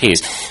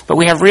ISPs. But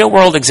we have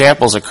real-world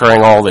examples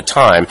occurring all the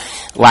time.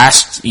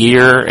 Last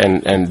year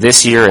and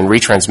this year in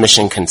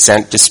retransmission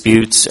consent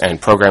disputes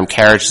and program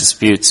carriage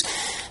disputes,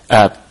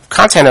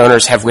 content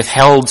owners have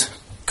withheld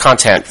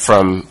content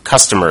from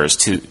customers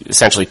to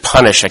essentially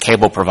punish a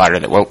cable provider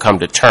that won't come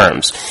to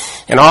terms.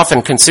 And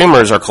often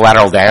consumers are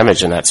collateral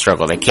damage in that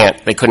struggle. They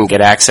couldn't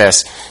get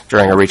access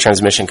during a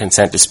retransmission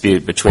consent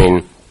dispute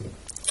between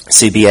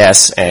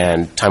CBS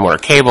and Time Warner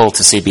Cable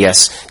to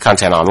CBS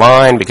content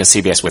online because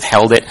CBS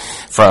withheld it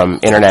from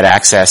Internet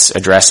access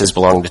addresses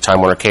belonging to Time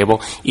Warner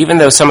Cable. Even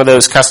though some of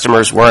those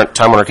customers weren't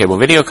Time Warner Cable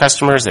video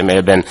customers, they may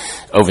have been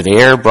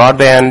over-the-air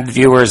broadband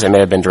viewers, they may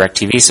have been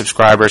DirecTV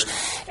subscribers.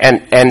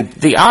 And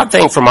the odd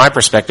thing from my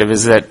perspective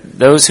is that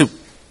those who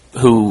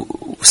who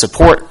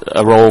support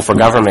a role for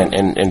government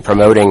in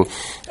promoting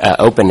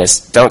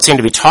openness don't seem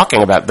to be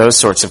talking about those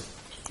sorts of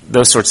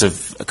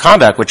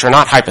conduct, which are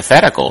not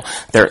hypothetical.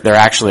 They're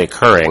actually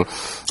occurring.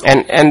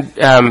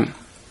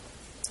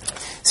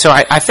 So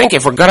I think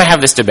if we're going to have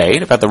this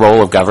debate about the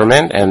role of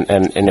government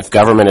and if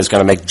government is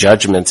going to make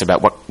judgments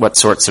about what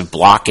sorts of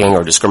blocking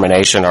or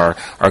discrimination are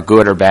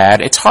good or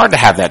bad, it's hard to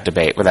have that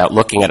debate without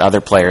looking at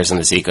other players in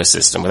this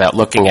ecosystem, without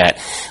looking at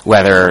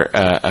whether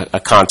a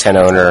content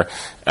owner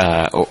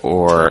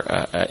or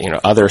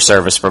other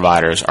service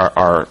providers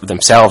are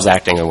themselves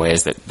acting in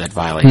ways that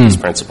violate these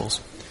principles.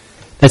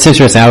 That's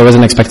interesting. I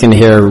wasn't expecting to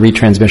hear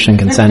retransmission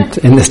consent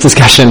in this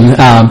discussion.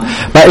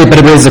 But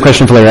it raises a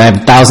question for later. I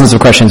have thousands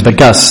of questions. But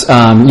Gus, you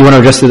want to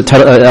address the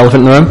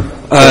elephant in the room?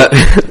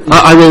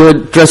 I will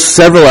address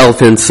several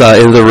elephants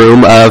in the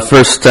room.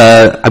 First,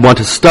 I want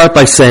to start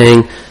by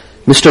saying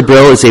Mr.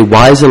 Brill is a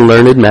wise and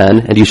learned man,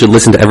 and you should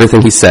listen to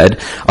everything he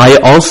said. I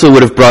also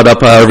would have brought up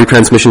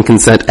retransmission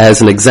consent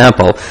as an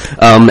example,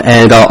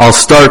 and I'll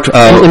start.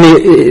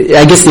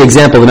 I guess the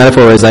example, the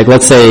metaphor is like,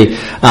 let's say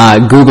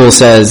Google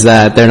says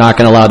that they're not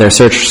going to allow their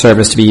search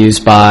service to be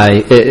used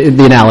by.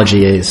 The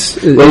analogy is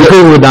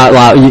Google would not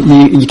allow.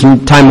 You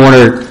can. Time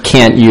Warner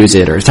can't use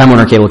it, or Time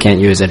Warner Cable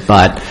can't use it,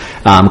 but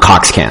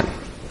Cox can.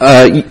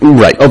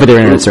 Right. Over their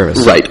internet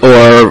service. Right.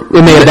 Or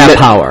it may have that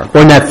power.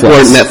 Or Netflix.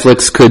 Or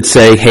Netflix could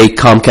say, hey,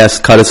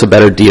 Comcast, cut us a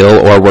better deal,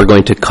 or we're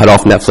going to cut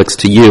off Netflix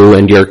to you,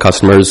 and your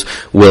customers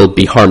will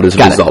be harmed as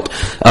a result.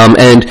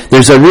 And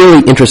there's a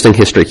really interesting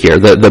history here.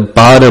 The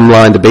bottom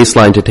line, the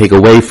baseline to take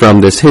away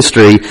from this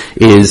history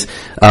is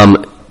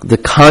the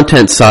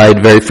content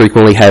side very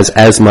frequently has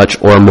as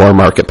much or more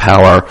market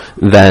power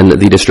than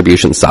the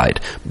distribution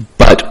side.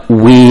 But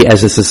we,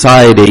 as a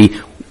society,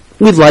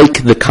 we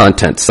like the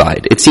content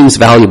side. It seems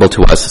valuable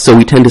to us, so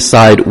we tend to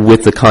side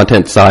with the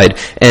content side.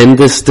 And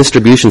this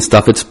distribution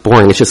stuff, it's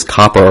boring. It's just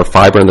copper or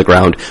fiber in the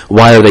ground.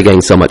 Why are they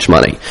getting so much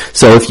money?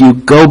 So if you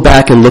go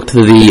back and look to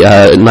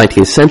the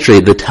 19th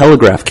century, the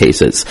telegraph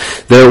cases,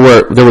 there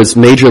was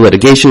major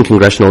litigation,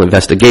 congressional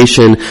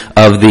investigation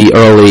of the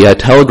early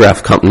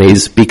telegraph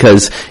companies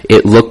because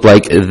it looked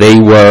like they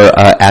were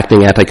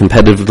acting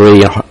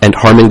anti-competitively and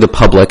harming the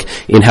public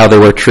in how they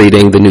were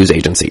treating the news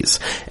agencies.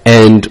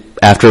 And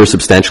after a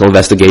substantial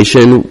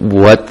investigation,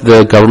 what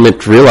the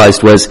government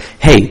realized was,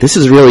 hey, this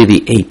is really the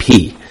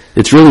AP.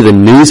 It's really the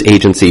news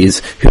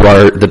agencies who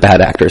are the bad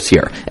actors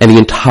here. And the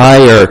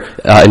entire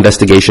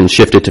investigation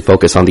shifted to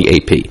focus on the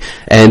AP.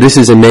 And this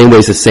is in many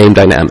ways the same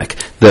dynamic.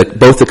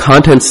 Both the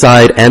content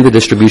side and the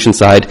distribution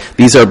side,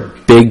 these are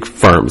big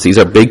firms. These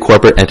are big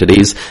corporate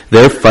entities.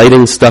 They're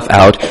fighting stuff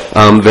out.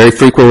 Very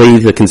frequently,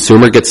 the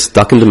consumer gets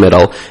stuck in the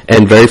middle,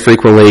 and very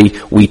frequently,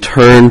 we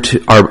turn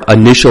to our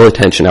initial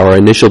attention, our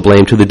initial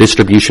blame to the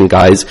distribution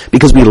guys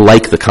because we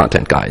like the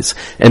content guys.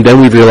 And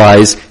then we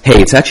realize, hey,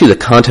 it's actually the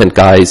content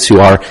guys who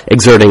are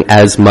exerting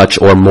as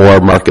much or more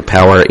market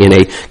power in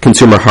a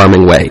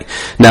consumer-harming way.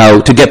 Now,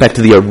 to get back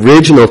to the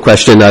original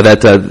question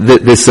that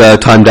this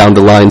time down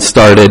the line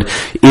started,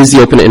 is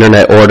the open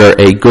internet order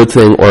a good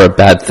thing or a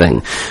bad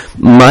thing?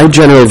 My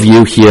general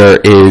view here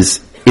is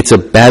it's a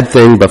bad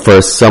thing, but for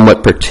a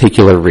somewhat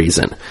particular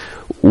reason.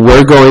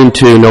 We're going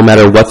to, no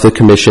matter what the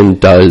Commission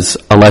does,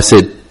 unless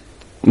it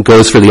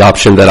goes for the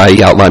option that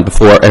I outlined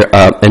before,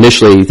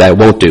 initially that it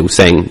won't do,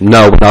 saying,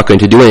 no, we're not going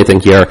to do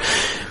anything here.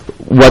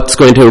 What's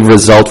going to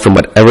result from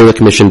whatever the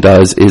Commission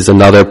does is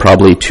another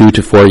probably 2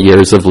 to 4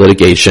 years of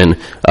litigation,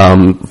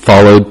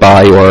 followed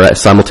by or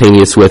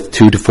simultaneous with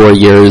 2 to 4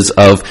 years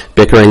of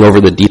bickering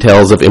over the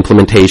details of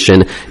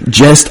implementation,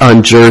 just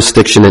on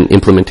jurisdiction and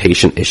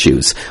implementation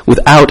issues,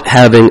 without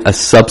having a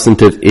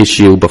substantive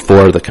issue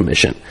before the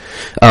Commission.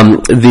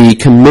 The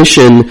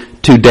Commission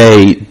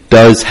today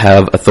does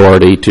have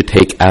authority to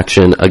take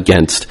action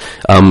against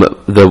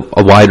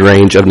a wide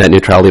range of net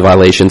neutrality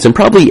violations, and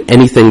probably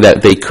anything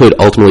that they could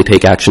ultimately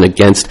take action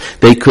against,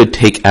 they could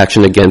take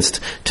action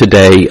against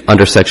today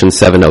under Section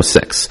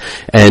 706.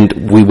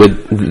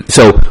 And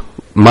so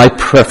my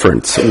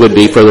preference would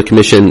be for the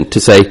Commission to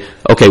say,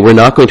 okay, we're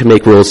not going to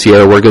make rules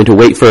here. We're going to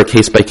wait for a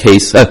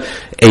case-by-case, a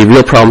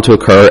real problem to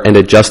occur and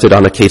adjust it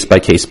on a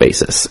case-by-case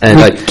basis. And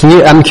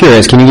I'm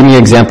curious, can you give me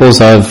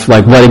examples of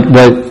like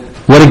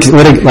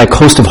what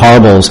host of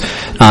horribles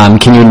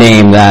can you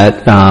name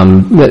that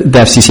the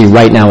FCC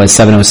right now has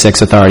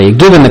 706 authority,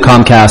 given the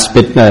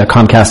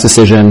Comcast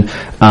decision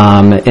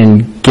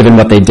and given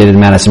what they did in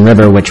Madison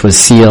River, which was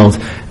sealed?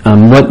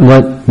 What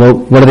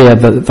do they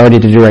have the authority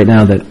to do right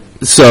now that?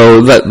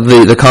 So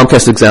the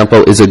Comcast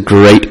example is a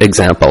great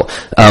example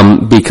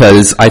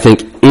because I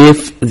think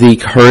if the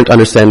current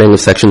understanding of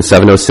Section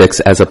 706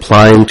 as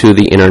applying to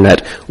the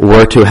Internet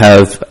were to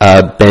have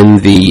been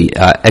the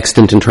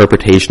extant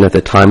interpretation at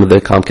the time of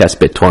the Comcast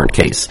BitTorrent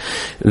case,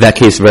 that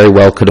case very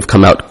well could have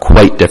come out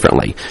quite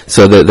differently.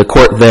 So the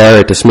court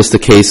there dismissed the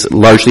case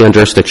largely on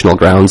jurisdictional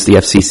grounds. The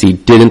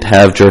FCC didn't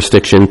have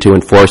jurisdiction to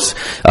enforce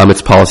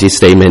its policy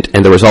statement,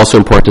 and there was also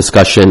important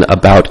discussion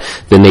about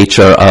the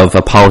nature of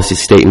a policy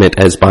statement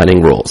as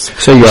binding rules.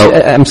 So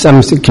I'm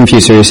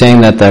confused. So you're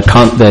saying that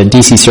the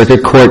D.C.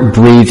 Circuit Court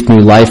breathed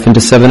new life into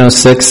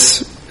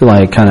 706,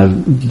 like kind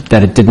of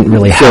that it didn't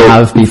really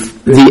have before?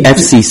 The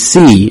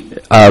FCC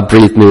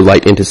breathed new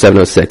light into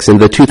 706. In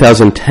the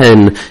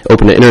 2010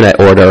 Open Internet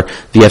Order,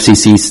 the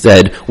FCC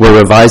said, we're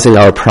revising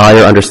our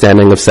prior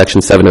understanding of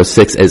Section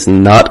 706 as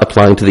not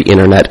applying to the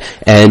Internet,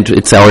 and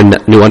it's our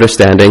new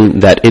understanding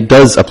that it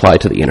does apply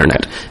to the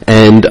Internet.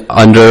 And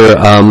under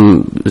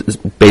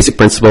basic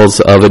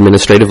principles of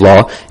administrative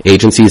law,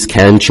 agencies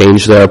can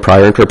change their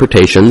prior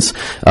interpretations.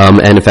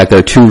 And in fact, there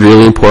are two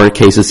really important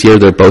cases here.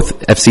 They're both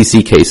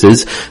FCC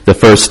cases. The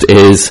first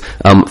is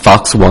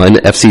Fox 1,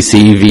 FCC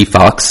v.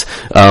 Fox,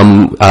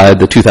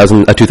 the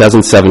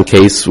 2007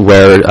 case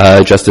where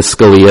Justice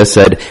Scalia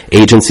said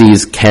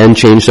agencies can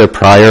change their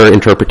prior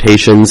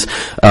interpretations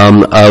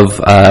of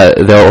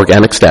their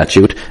organic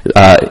statute.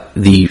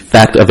 The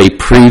fact of a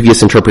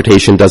previous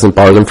interpretation doesn't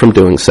bar them from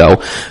doing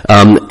so.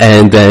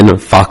 And then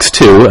Fox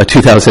 2, a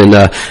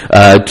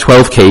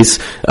 2012 case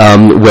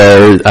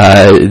where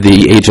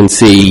the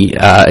agency,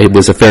 it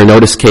was a fair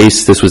notice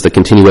case. This was the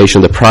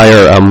continuation of the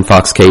prior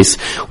Fox case,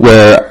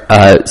 where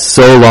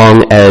so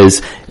long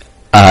as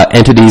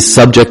entities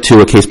subject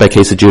to a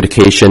case-by-case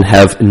adjudication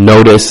have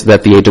noticed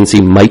that the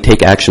agency might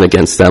take action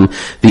against them,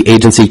 the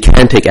agency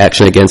can take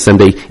action against them,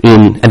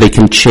 and they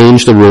can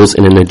change the rules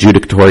in an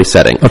adjudicatory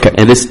setting. Okay.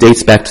 And this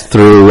dates back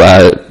through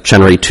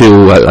January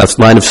 2, a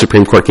line of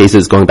Supreme Court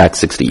cases going back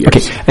 60 years.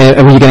 Okay.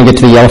 And were you going to get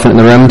to the elephant in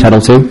the room,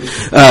 Title II?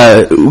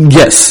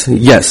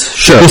 Yes,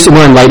 sure.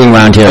 We're in lightning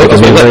round here.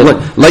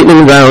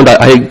 Lightning round,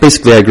 I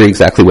agree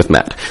exactly with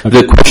Matt.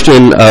 Okay. The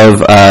question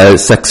of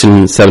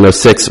Section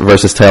 706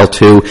 versus Title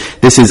II,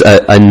 this is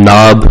a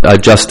knob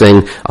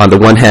adjusting, on the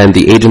one hand,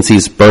 the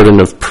agency's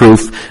burden of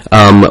proof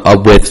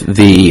with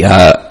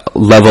the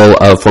level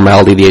of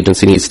formality the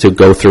agency needs to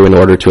go through in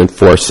order to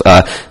enforce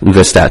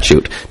the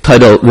statute.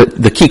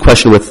 The key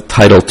question with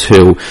Title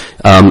II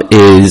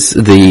is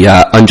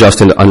the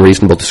unjust and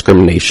unreasonable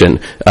discrimination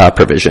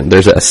provision.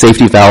 There's a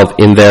safety valve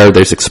in there.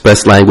 There's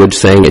express language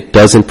saying it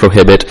doesn't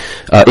prohibit,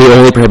 it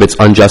only prohibits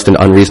unjust and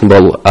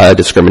unreasonable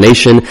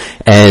discrimination,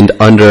 and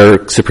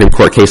under Supreme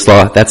Court case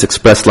law, that's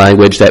express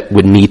language that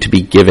would need to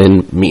be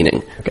given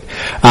meaning. Okay.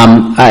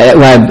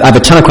 I have a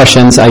ton of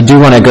questions. I do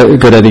want to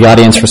go to the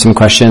audience for some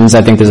questions.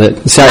 I think there's a...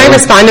 Can I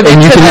respond a bit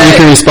and you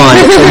can respond.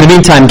 In the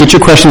meantime, get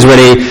your questions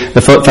ready.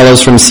 The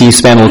fellows from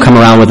C-SPAN will come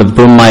around with a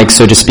boom mic,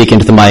 so just speak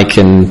into the mic.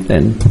 And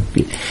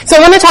So I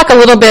want to talk a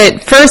little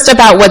bit first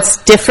about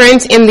what's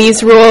different in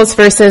these rules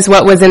versus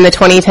what was in the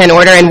 2010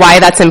 order and why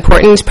that's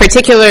important,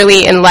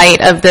 particularly in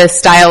light of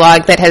this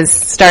dialogue that has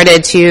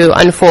started to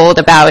unfold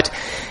about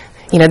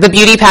the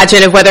beauty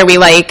pageant of whether we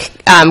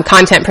like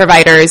content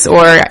providers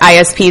or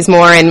ISPs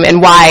more,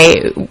 and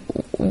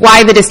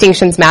why the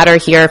distinctions matter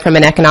here from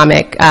an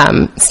economic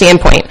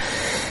standpoint.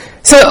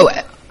 So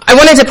I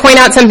wanted to point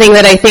out something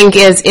that I think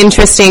is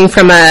interesting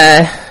from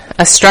a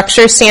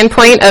structure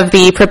standpoint of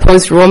the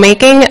proposed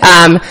rulemaking,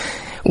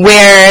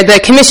 where the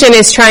Commission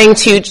is trying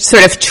to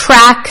sort of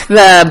track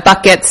the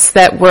buckets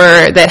that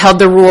held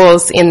the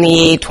rules in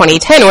the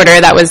 2010 order.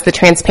 That was the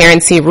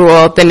transparency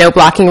rule, the no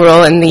blocking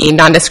rule, and the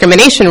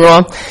non-discrimination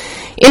rule.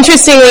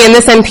 Interestingly, in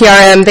this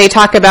NPRM, they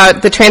talk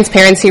about the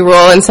transparency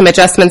rule and some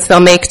adjustments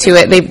they'll make to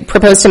it. They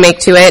propose to make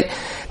to it.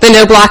 The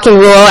no blocking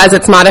rule as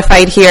it's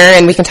modified here,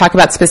 and we can talk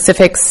about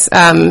specifics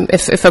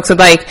if folks would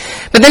like.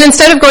 But then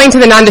instead of going to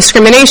the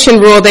non-discrimination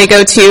rule, they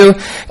go to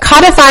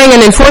codifying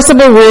an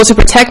enforceable rule to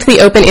protect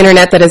the open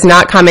internet that is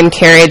not common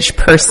carriage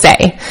per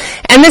se.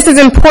 And this is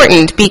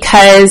important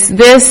because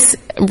this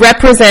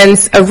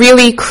represents a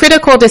really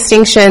critical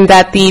distinction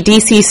that the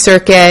D.C.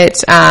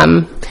 Circuit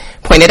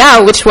pointed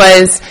out, which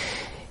was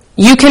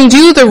you can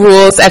do the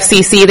rules,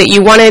 FCC, that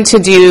you wanted to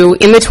do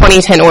in the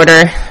 2010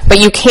 order, but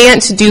you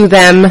can't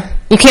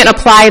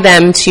apply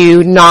them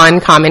to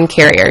non-common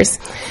carriers.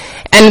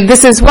 And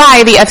this is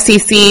why the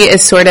FCC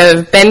is sort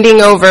of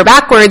bending over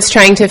backwards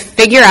trying to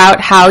figure out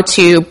how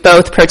to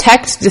both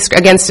protect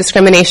against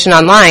discrimination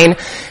online,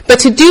 but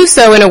to do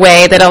so in a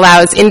way that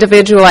allows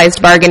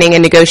individualized bargaining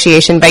and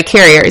negotiation by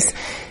carriers.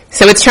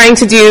 So it's trying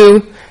to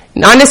do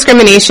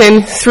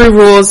non-discrimination through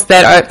rules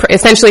that are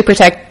essentially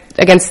protect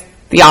against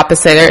the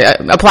opposite,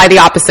 or apply the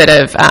opposite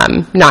of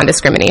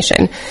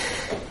non-discrimination.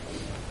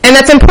 And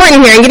that's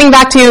important here. And getting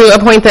back to a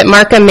point that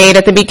Marka made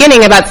at the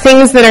beginning about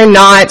things that are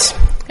not,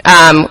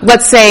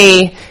 let's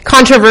say,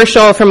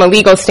 controversial from a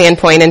legal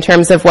standpoint in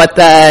terms of what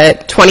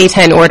the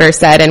 2010 order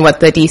said and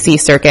what the D.C.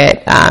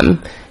 Circuit,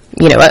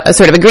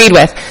 sort of agreed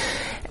with.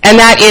 And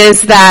that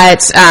is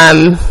that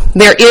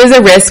there is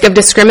a risk of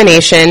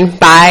discrimination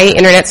by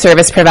internet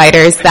service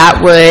providers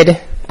that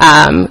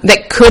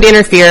could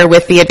interfere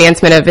with the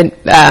advancement of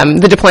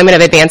the deployment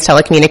of advanced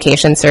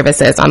telecommunication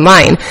services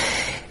online.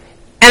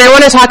 And I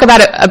want to talk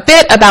about a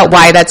bit about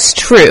why that's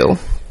true.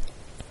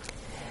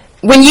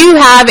 When you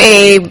have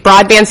a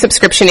broadband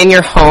subscription in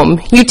your home,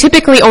 you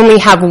typically only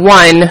have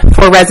one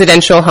for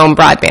residential home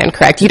broadband,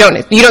 correct? You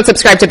don't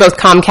subscribe to both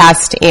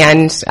Comcast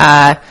and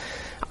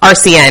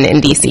RCN in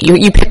DC.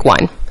 You pick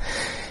one.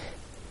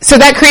 So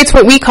that creates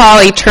what we call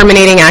a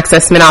terminating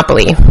access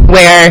monopoly,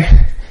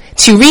 where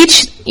to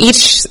reach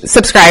each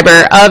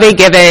subscriber of a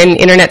given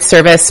internet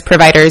service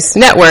provider's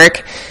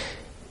network,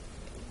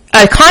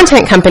 a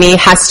content company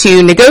has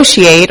to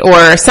negotiate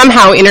or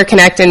somehow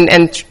interconnect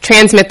and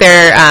transmit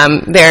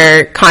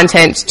their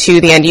content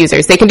to the end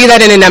users. They can do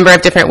that in a number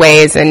of different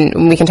ways,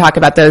 and we can talk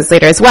about those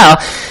later as well.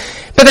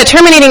 But the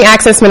terminating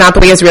access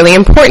monopoly is really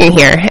important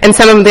here. And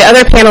some of the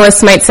other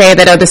panelists might say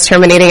that, this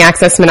terminating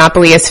access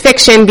monopoly is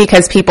fiction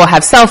because people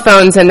have cell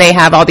phones and they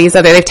have all these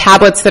they have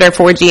tablets that are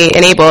 4G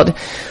enabled.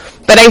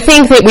 But I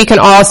think that we can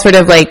all sort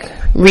of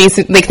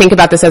think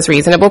about this as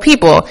reasonable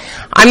people.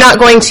 I'm not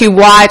going to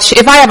watch,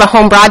 if I have a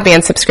home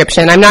broadband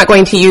subscription, I'm not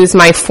going to use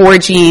my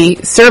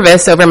 4G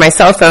service over my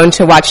cell phone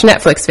to watch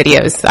Netflix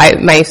videos.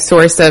 My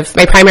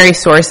primary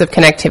source of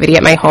connectivity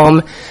at my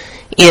home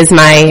is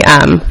my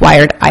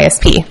wired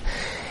ISP.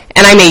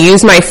 And I may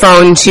use my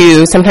phone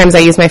sometimes I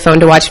use my phone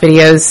to watch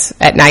videos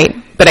at night,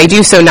 but I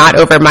do so not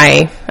over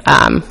my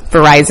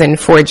Verizon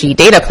 4G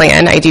data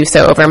plan. I do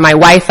so over my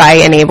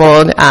Wi-Fi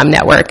enabled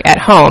network at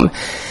home.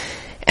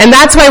 And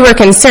that's why we're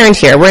concerned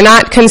here. We're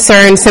not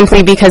concerned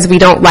simply because we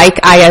don't like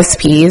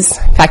ISPs.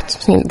 In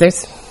fact,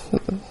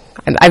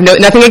 I've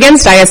nothing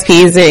against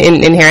ISPs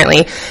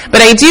inherently,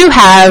 but I do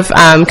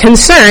have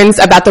concerns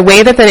about the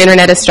way that the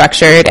internet is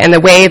structured and the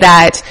way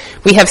that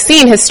we have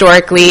seen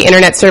historically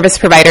internet service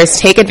providers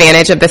take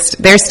advantage of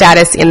their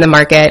status in the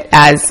market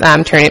as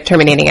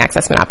terminating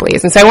access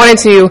monopolies. And so I wanted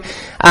to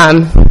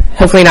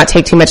hopefully not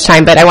take too much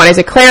time, but I wanted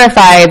to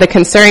clarify the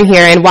concern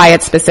here and why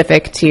it's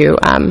specific to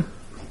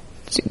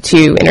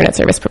internet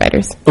service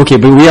providers. Okay,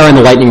 but we are in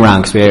the lightning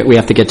round because we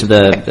have to get to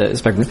the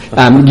spectrum.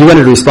 You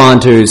wanted to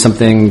respond to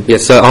something?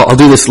 Yes, I'll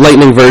do this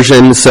lightning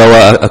version. So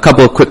a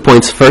couple of quick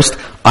points. First,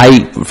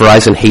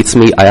 Verizon hates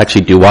me. I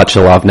actually do watch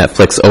a lot of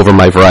Netflix over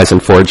my Verizon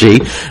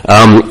 4G.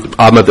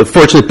 I'm a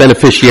fortunate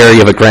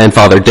beneficiary of a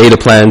grandfather data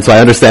plan, so I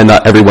understand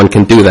not everyone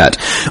can do that.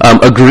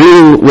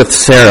 Agreeing with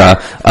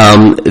Sarah,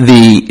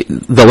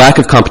 the lack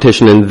of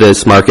competition in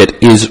this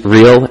market is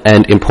real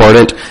and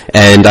important,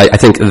 and I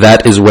think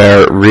that is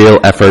where real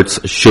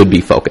efforts should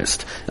be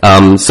focused.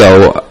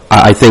 So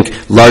I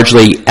think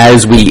largely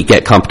as we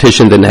get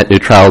competition, the net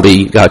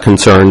neutrality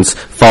concerns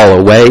fall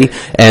away.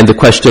 And the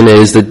question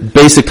is, the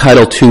basic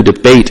Title II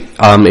debate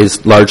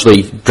is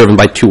largely driven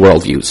by two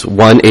worldviews.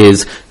 One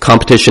is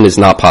competition is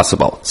not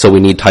possible, so we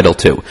need Title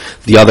II.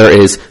 The other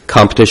is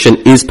competition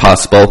is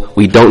possible.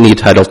 We don't need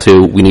Title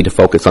II. We need to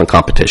focus on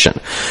competition.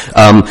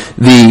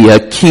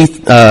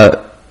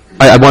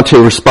 I want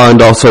to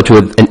respond also to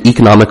an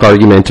economic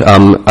argument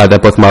that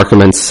both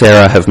Markham and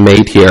Sarah have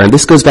made here, and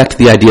this goes back to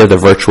the idea of the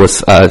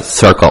virtuous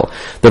circle.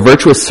 The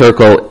virtuous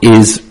circle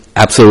is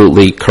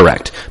absolutely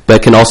correct, but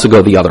it can also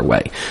go the other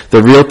way.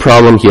 The real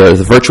problem here is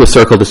the virtuous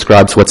circle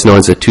describes what's known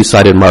as a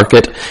two-sided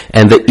market,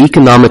 and the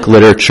economic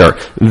literature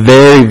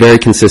very, very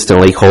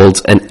consistently holds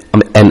an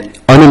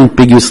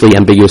unambiguously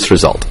ambiguous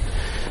result.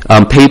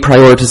 Pay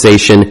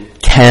prioritization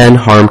can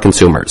harm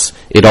consumers.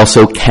 It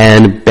also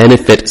can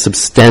benefit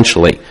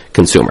substantially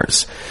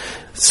consumers.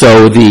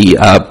 So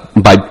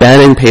by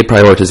banning pay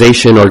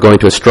prioritization or going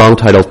to a strong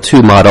Title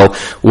II model,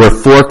 we're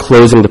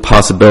foreclosing the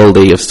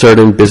possibility of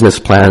certain business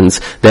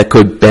plans that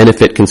could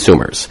benefit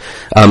consumers.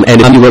 And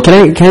if you look,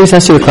 can I just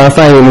ask you to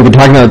clarify? We've been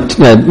talking about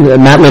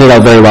Matt laid it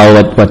out very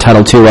well what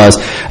Title II was,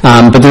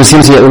 but there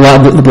seems to be a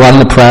lot in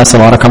the press, a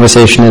lot of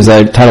conversation is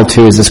that Title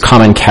II is this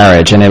common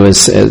carriage, and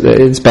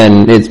it's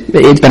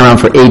been around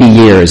for 80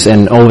 years,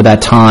 and over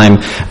that time,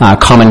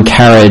 common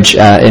carriage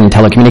in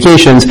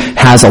telecommunications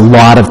has a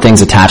lot of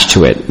things attached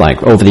to it.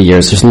 Like over the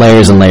years, there's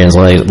layers and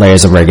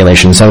layers of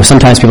regulation. So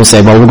sometimes people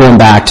say, well, we're going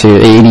back to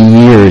 80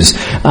 years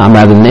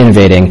rather than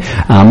innovating.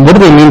 What do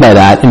they mean by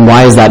that, and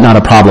why is that not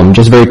a problem?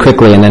 Just very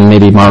quickly, and then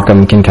maybe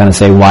Markham can kind of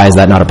say, why is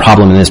that not a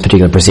problem in this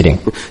particular proceeding?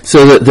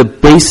 So the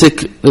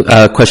basic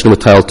question with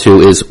Title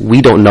II is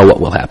we don't know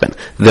what will happen.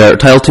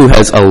 Title II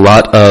has a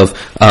lot of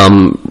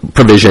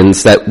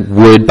provisions that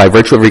would, by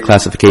virtue of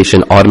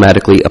reclassification,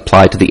 automatically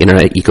apply to the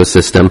Internet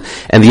ecosystem,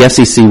 and the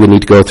FCC would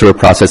need to go through a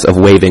process of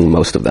waiving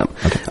most of them.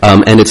 Okay.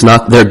 And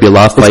there'd be a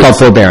lot of fights. It's called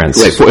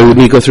forbearance. Right, it would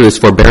need to go through this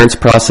forbearance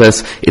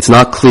process. It's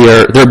not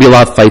clear. There'd be a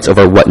lot of fights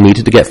over what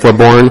needed to get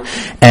forborne.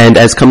 And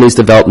as companies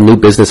develop new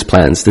business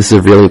plans, this is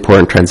a really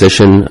important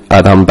transition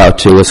that I'm about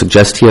to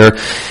suggest here.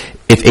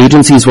 If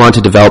agencies want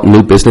to develop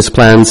new business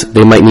plans,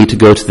 they might need to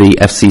go to the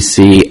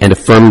FCC and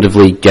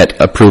affirmatively get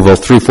approval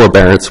through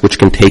forbearance, which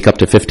can take up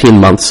to 15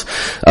 months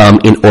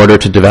in order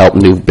to develop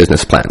new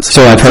business plans.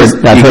 So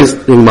the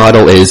existing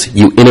model is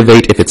you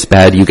innovate. If it's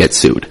bad, you get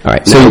sued. All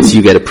right. So once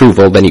you get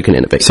approval, then you can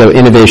innovate. So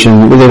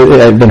innovation,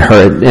 I've been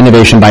heard,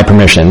 innovation by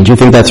permission. Do you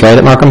think that's right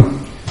at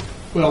Markham?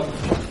 Well,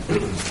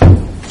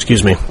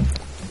 excuse me.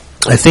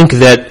 I think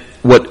that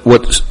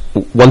what's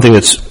one thing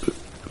that's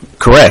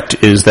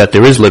correct is that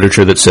there is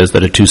literature that says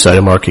that a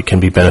two-sided market can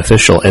be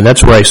beneficial, and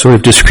that's where I sort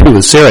of disagree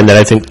with Sarah in that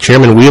I think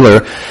Chairman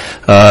Wheeler,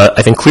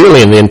 I think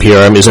clearly in the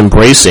NPRM is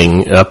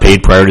embracing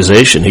paid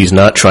prioritization. He's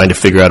not trying to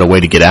figure out a way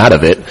to get out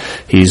of it.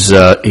 He's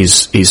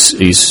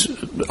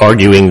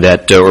arguing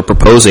that or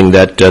proposing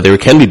that there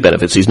can be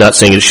benefits. He's not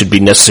saying it should be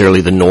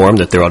necessarily the norm,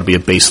 that there ought to be a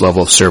base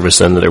level of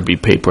service and that there would be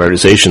paid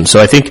prioritization.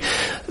 So I think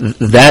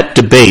that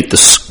debate,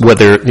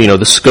 whether,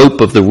 the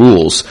scope of the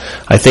rules,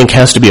 I think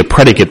has to be a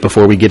predicate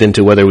before we get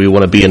into whether we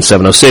want to be in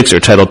 706 or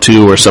Title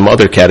II or some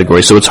other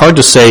category. So it's hard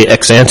to say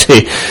ex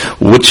ante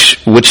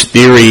which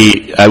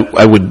theory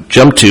I would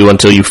jump to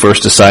until you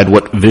first decide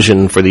what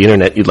vision for the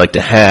Internet you'd like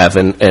to have.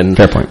 And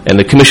Fair point. And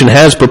the Commission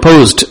has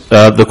proposed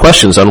the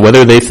questions on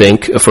whether they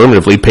think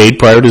affirmatively paid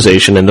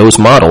prioritization in those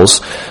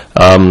models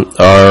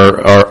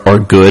are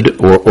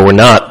good or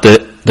not.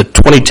 The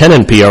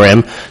 2010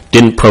 NPRM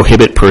didn't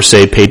prohibit per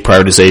se paid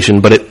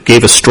prioritization, but it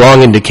gave a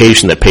strong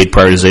indication that paid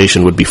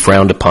prioritization would be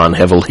frowned upon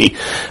heavily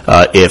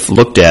if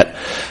looked at.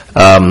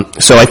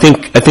 So I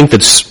think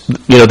that's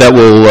that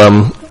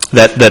will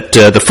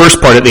the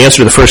first part, the answer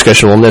to the first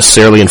question will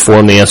necessarily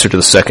inform the answer to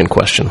the second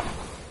question.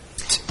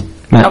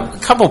 A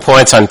couple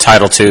points on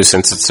Title II,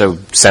 since it's so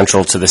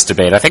central to this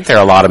debate. I think there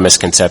are a lot of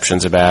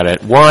misconceptions about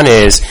it. One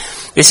is,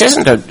 this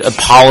isn't a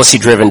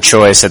policy-driven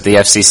choice that the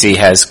FCC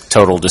has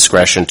total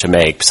discretion to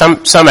make.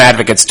 Some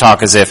advocates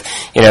talk as if,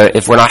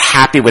 if we're not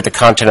happy with the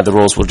content of the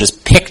rules, we'll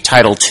just pick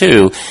Title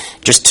II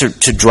just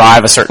to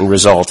drive a certain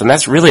result. And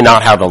that's really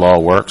not how the law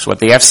works. What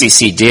the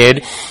FCC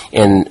did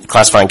in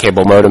classifying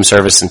cable modem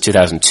service in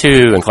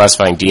 2002 and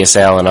classifying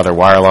DSL and other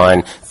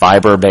wireline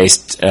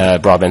fiber-based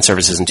broadband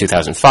services in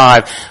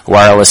 2005,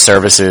 wireless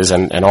services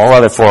and all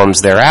other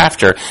forms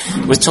thereafter,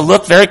 was to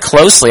look very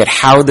closely at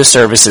how the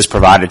service is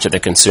provided to the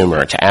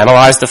consumer, to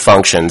analyze the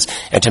functions,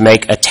 and to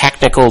make a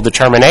technical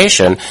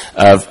determination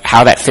of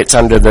how that fits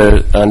under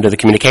the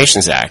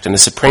Communications Act. And the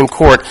Supreme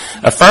Court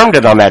affirmed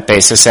it on that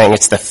basis, saying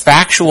it's the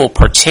factual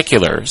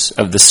particulars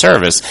of the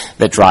service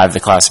that drive the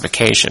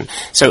classification.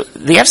 So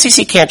the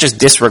FCC can't just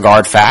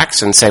disregard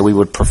facts and say we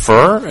would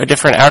prefer a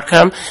different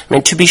outcome. I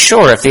mean, to be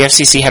sure, if the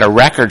FCC had a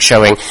record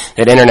showing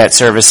that Internet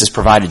service is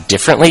provided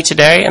differently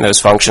today and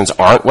those functions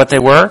aren't what they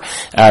were,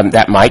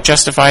 that might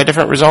justify a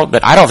different result,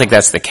 but I don't think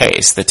that's the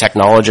case. The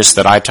technologists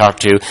that I talk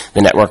to,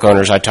 the network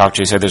owners I talk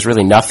to, say there's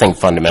really nothing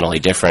fundamentally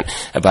different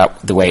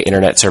about the way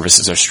Internet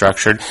services are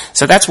structured.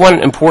 So that's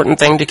one important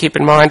thing to keep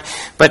in mind.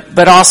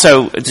 But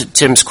also, to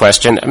Tim's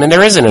question, I mean,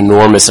 there is an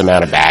enormous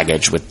amount of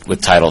baggage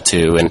with Title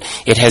II, and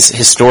it has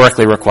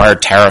historically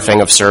required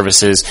tariffing of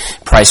services,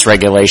 price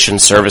regulation,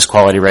 service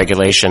quality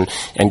regulation,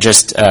 and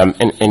just an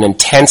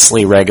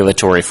intensely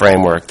regulatory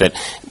framework that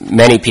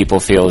many people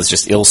feel is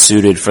just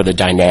ill-suited for the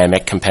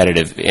dynamic,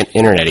 competitive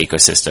Internet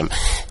ecosystem.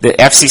 The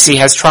FCC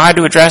has tried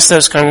to address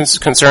those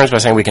concerns by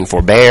saying we can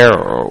forbear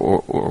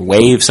or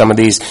waive some of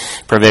these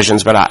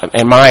provisions, but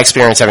in my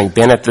experience, having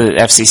been at the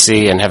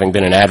FCC and having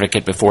been an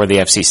advocate before the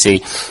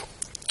FCC,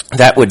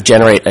 that would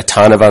generate a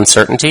ton of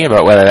uncertainty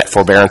about whether that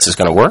forbearance is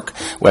going to work,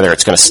 whether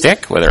it's going to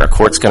stick, whether a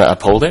court's going to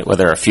uphold it,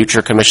 whether a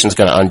future commission's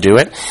going to undo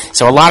it.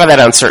 So a lot of that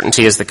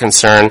uncertainty is the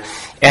concern.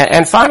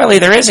 And finally,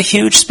 there is a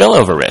huge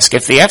spillover risk.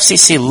 If the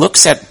FCC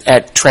looks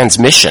at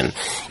transmission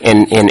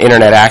in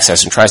Internet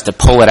access and tries to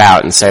pull it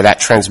out and say that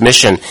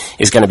transmission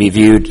is going to be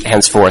viewed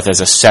henceforth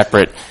as a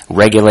separate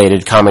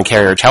regulated common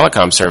carrier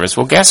telecom service,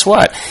 well, guess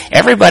what?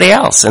 Everybody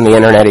else in the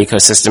Internet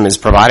ecosystem is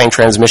providing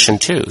transmission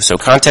too. So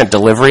content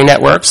delivery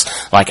networks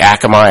like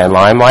Akamai and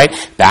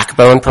Limelight,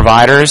 backbone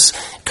providers,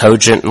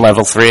 Cogent and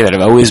Level 3 that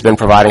have always been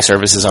providing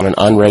services on an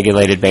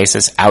unregulated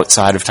basis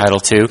outside of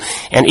Title II,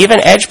 and even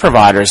edge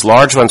providers,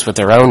 large ones with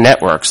their own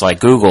networks like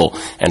Google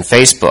and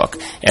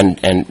Facebook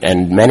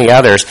and many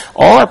others,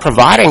 all are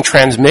providing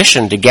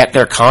transmission to get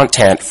their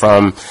content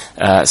from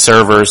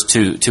servers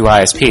to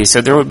ISPs.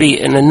 So there would be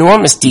an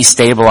enormous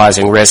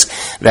destabilizing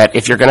risk that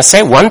if you're going to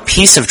say one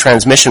piece of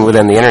transmission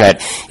within the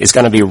Internet is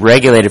going to be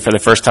regulated for the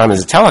first time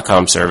as a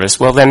telecom service,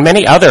 well, then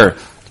many other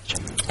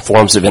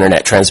forms of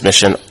Internet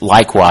transmission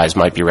likewise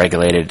might be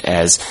regulated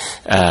as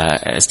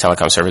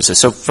telecom services.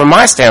 So from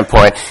my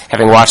standpoint,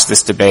 having watched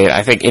this debate,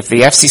 I think if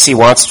the FCC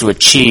wants to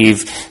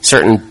achieve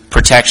certain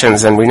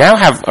protections, and we now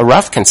have a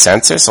rough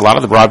consensus, a lot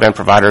of the broadband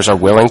providers are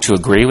willing to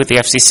agree with the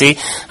FCC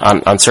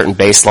on certain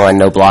baseline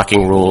no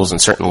blocking rules and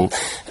certain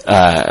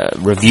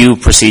review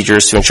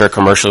procedures to ensure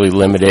commercially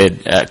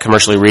limited,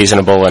 commercially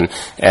reasonable and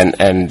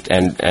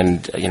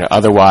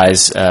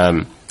otherwise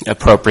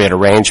appropriate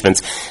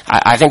arrangements.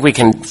 I think we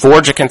can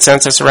forge a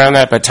consensus around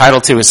that, but Title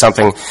II is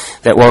something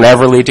that won't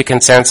ever lead to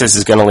consensus,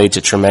 is going to lead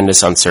to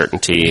tremendous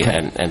uncertainty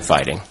and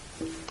fighting.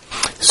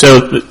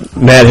 So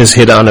Matt has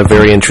hit on a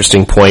very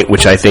interesting point,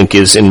 which I think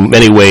is in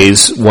many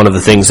ways one of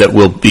the things that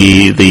will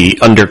be the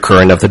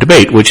undercurrent of the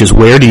debate, which is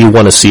where do you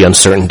want to see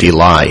uncertainty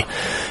lie?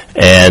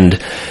 And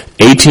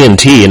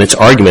AT&T in its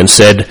argument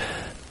said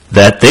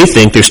that they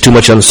think there's too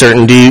much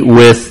uncertainty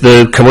with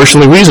the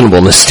commercially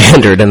reasonableness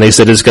standard, and they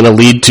said it's going to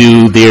lead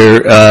to their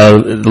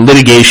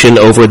litigation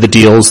over the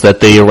deals that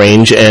they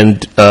arrange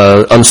and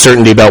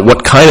uncertainty about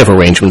what kind of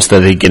arrangements that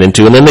they get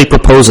into. And then they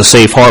propose a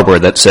safe harbor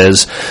that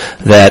says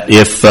that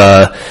if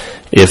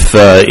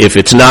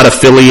it's not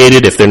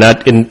affiliated, if they're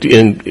not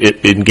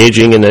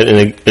engaging in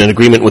an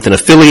agreement with an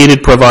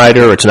affiliated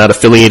provider, or it's not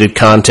affiliated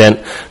content,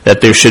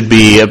 that there should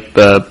be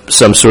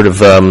some sort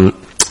of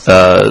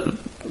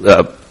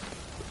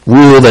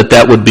rule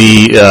that would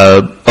be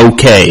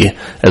okay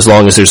as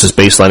long as there's this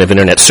baseline of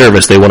internet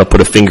service. They want to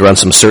put a finger on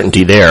some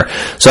certainty there.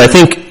 So I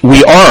think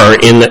we are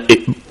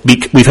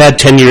we've had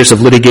 10 years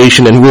of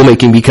litigation and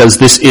rulemaking because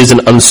this is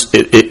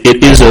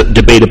it is a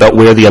debate about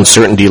where the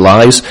uncertainty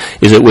lies.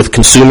 Is it with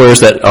consumers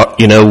that are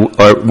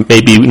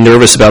maybe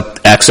nervous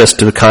about access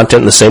to the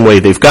content in the same way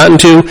they've gotten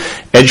to,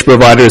 edge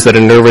providers that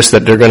are nervous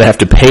that they're going to have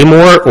to pay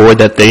more, or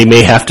that they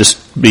may have to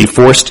be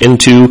forced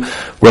into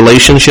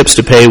relationships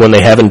to pay when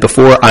they haven't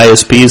before,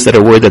 ISPs that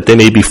are worried that they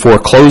may be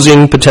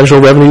foreclosing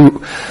potential revenue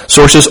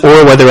sources,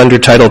 or whether under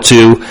Title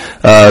II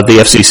the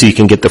FCC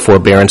can get the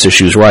forbearance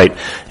issues right.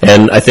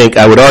 And I think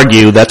I would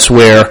argue that's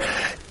where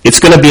it's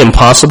going to be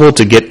impossible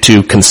to get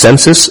to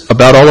consensus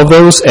about all of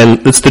those,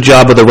 and it's the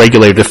job of the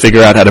regulator to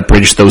figure out how to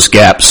bridge those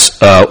gaps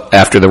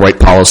after the right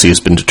policy has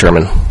been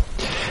determined.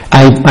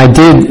 I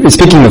did,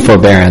 speaking of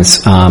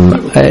forbearance, we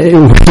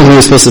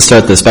were supposed to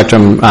start the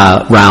Spectrum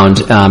round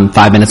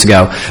 5 minutes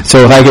ago.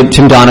 So if I could,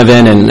 Tim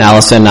Donovan and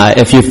Allison,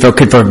 if you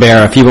could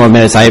forbear a few more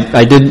minutes,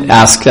 I did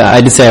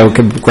say I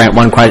could grant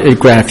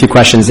a few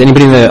questions.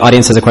 Anybody in the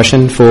audience has a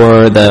question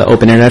for the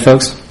Open Internet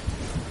folks?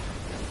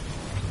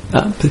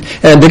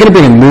 They're going to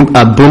bring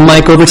a boom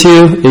mic over to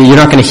you. You're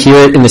not going to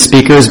hear it in the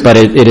speakers, but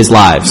it is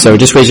live. So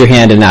just raise your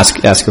hand and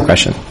ask a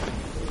question.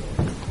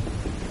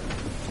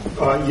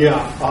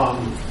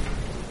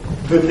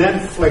 The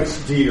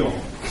Netflix deal.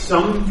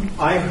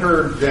 I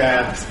heard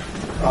that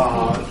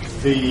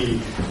the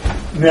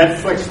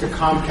Netflix to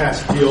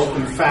Comcast deal,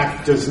 in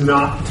fact, does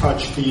not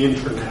touch the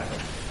internet.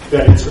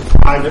 That it's a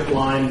private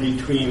line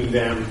between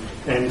them,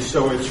 and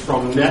so it's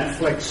from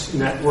Netflix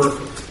network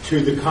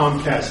to the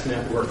Comcast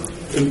network.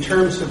 In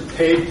terms of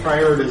paid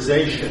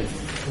prioritization,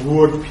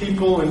 would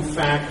people, in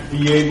fact,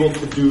 be able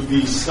to do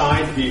these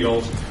side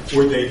deals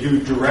where they do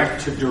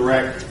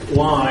direct-to-direct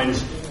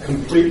lines,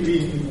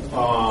 completely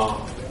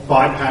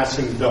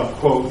bypassing the,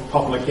 quote,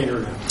 public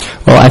internet?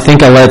 Well, I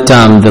think I'll let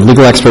the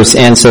legal experts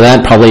answer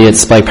that. Probably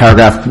it's like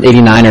paragraph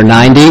 89 or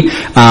 90.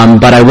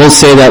 But I will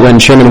say that when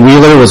Chairman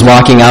Wheeler was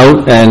walking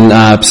out and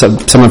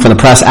someone from the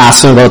press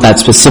asked him about that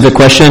specific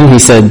question, he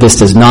said this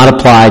does not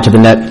apply to the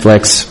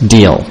Netflix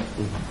deal.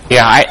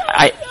 Yeah,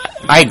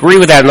 I agree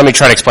with that, and let me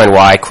try to explain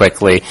why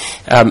quickly.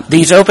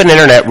 These open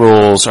internet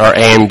rules are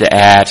aimed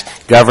at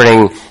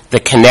governing the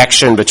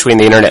connection between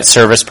the internet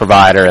service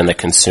provider and the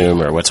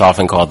consumer, what's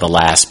often called the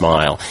last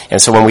mile.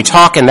 And so when we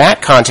talk in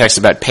that context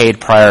about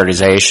paid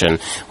prioritization,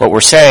 what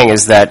we're saying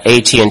is that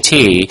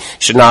AT&T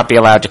should not be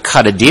allowed to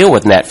cut a deal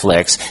with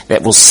Netflix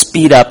that will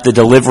speed up the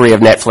delivery of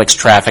Netflix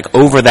traffic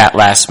over that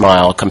last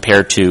mile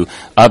compared to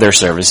other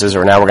services,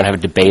 or now we're going to have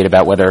a debate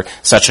about whether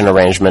such an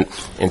arrangement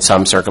in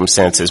some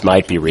circumstances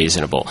might be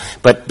reasonable.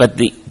 But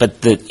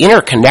the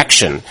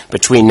interconnection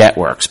between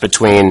networks,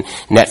 between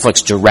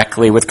Netflix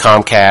directly with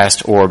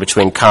Comcast or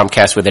between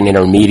Comcast with an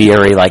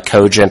intermediary like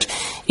Cogent,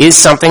 is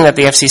something that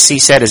the FCC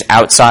said is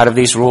outside of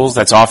these rules.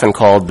 That's often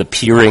called the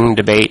peering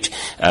debate,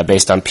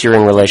 based on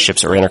peering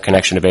relationships or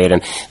interconnection debate.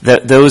 And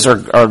those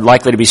are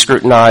likely to be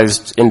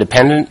scrutinized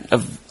independent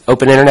of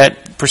open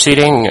internet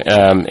proceeding.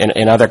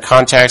 In other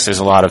contexts, there's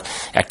a lot of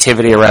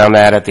activity around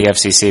that at the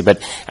FCC,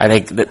 but I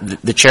think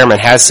the chairman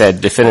has said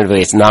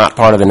definitively it's not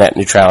part of the net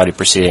neutrality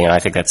proceeding, and I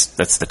think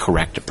that's the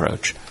correct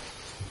approach.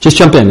 Just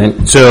jump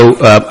in. So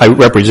I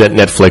represent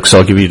Netflix.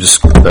 I'll give you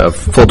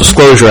full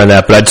disclosure on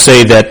that. But I'd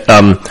say that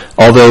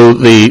although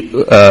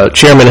the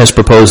chairman has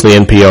proposed the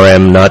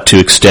NPRM not to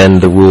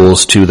extend the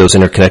rules to those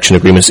interconnection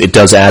agreements, it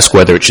does ask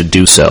whether it should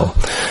do so.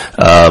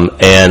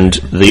 And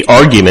the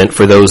argument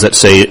for those that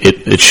say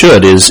it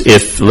should is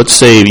if, let's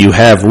say, you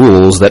have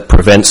rules that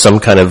prevent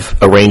some kind of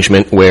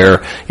arrangement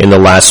where in the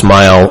last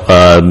mile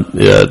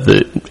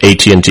the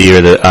AT&T or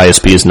the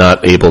ISP is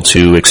not able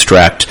to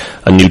extract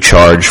a new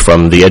charge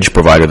from the edge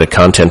provider, the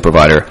content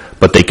provider,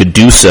 but they could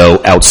do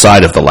so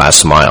outside of the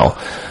last mile.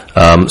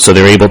 So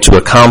they're able to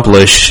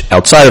accomplish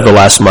outside of the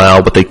last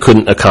mile what they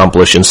couldn't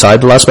accomplish inside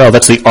the last mile.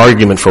 That's the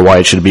argument for why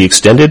it should be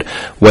extended.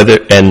 Whether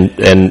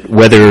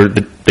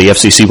the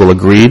FCC will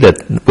agree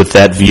with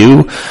that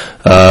view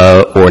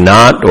or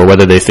not, or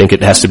whether they think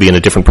it has to be in a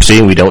different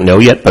proceeding, we don't know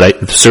yet.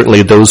 But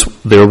certainly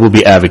there will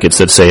be advocates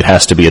that say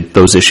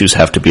those issues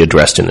have to be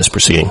addressed in this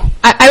proceeding.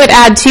 I would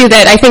add too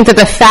that I think that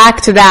the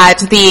fact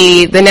that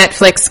the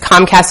Netflix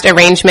Comcast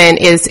arrangement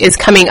is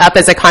coming up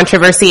as a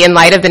controversy in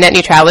light of the net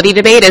neutrality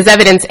debate is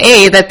evidence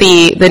that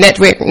the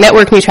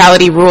network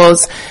neutrality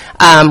rules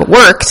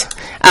worked.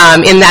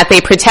 In that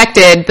they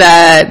protected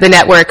the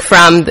network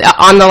from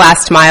on the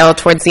last mile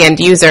towards the end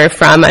user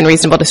from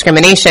unreasonable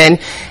discrimination.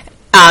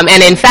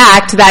 And in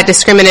fact, that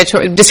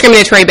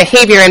discriminatory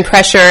behavior and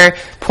pressure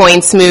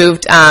points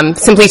moved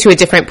simply to a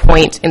different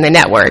point in the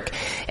network.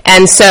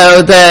 And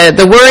so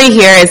the worry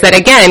here is that,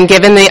 again,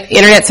 given the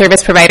internet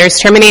service providers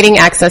terminating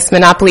access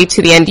monopoly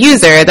to the end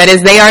user, that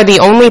is, they are the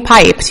only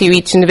pipe to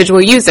each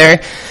individual user,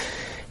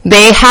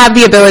 they have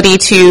the ability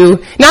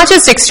to not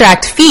just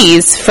extract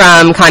fees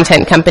from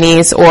content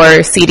companies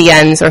or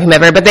CDNs or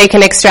whomever, but they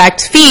can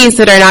extract fees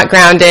that are not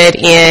grounded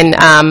in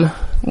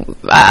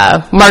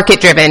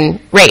market-driven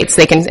rates.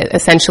 They can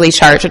essentially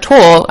charge a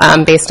toll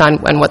based on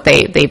what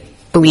they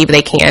believe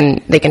they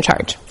can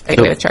charge.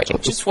 Charging.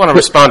 Just want to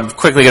respond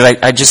quickly because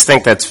I just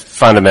think that's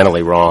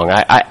fundamentally wrong.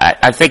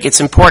 I think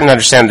it's important to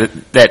understand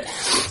that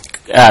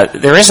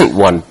there isn't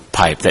one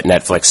pipe that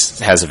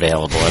Netflix has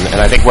available. And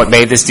I think what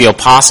made this deal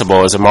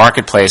possible is a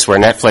marketplace where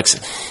Netflix,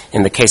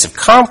 in the case of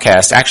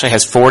Comcast, actually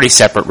has 40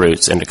 separate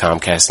routes into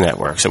Comcast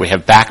network. So we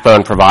have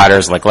backbone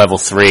providers like Level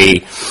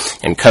 3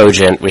 and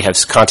Cogent. We have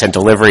content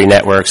delivery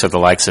networks of the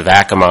likes of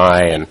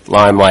Akamai and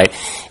Limelight.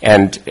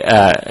 And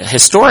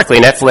historically,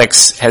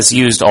 Netflix has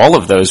used all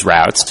of those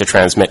routes to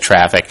transmit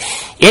traffic.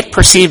 It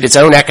perceived its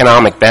own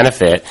economic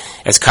benefit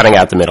as cutting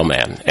out the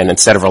middleman. And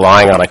instead of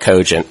relying on a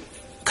Cogent,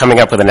 coming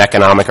up with an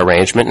economic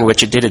arrangement in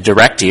which it did a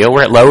direct deal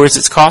where it lowers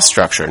its cost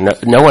structure.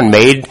 No one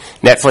made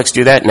Netflix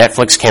do that.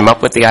 Netflix came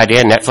up with the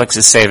idea. Netflix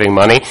is saving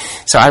money.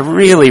 So I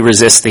really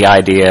resist the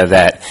idea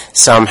that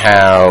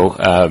somehow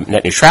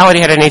net neutrality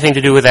had anything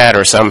to do with that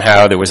or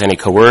somehow there was any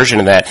coercion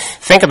in that.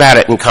 Think about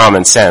it in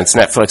common sense.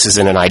 Netflix is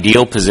in an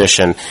ideal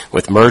position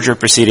with merger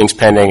proceedings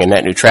pending and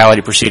net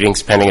neutrality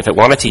proceedings pending. If it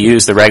wanted to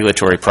use the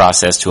regulatory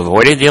process to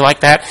avoid a deal like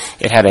that,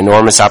 it had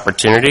enormous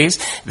opportunities.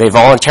 They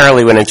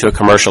voluntarily went into a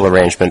commercial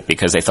arrangement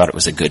because they thought it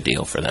was a good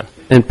deal for them.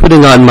 And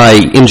putting on my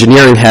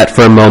engineering hat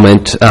for a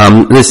moment,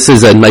 this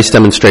is a nice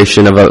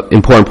demonstration of an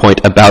important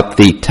point about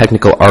the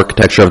technical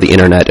architecture of the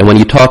Internet. And when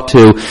you talk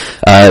to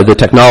the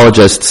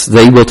technologists,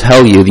 they will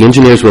tell you, the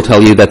engineers will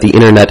tell you that the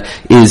Internet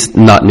is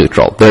not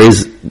neutral.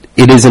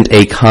 It isn't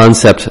a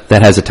concept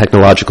that has a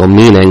technological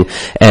meaning,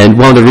 and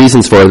one of the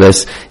reasons for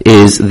this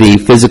is the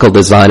physical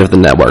design of the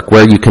network.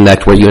 Where you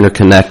connect, where you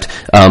interconnect,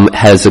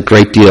 has a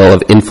great deal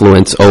of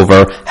influence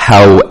over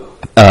how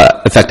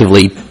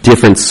effectively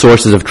different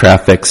sources of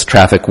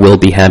traffic will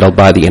be handled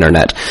by the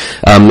Internet.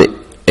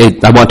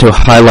 I want to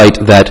highlight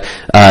that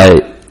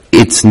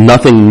it's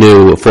nothing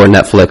new for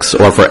Netflix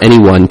or for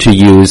anyone to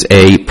use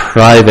a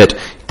private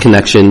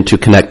connection to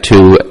connect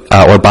to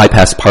or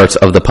bypass parts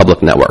of the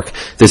public network.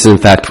 This, in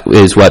fact,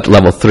 is what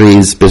Level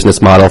 3's business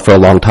model for a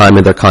long time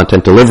in their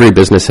content delivery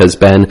business has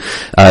been.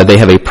 They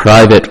have a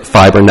private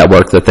fiber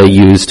network that they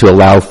use to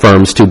allow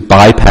firms to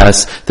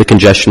bypass the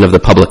congestion of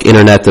the public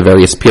internet, the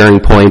various peering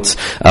points,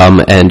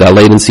 and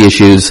latency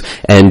issues,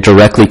 and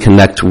directly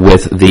connect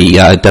with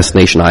the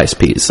destination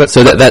ISPs.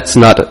 So that's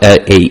not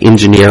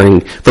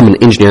from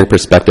an engineering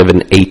perspective,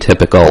 an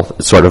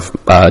atypical sort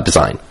of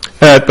design.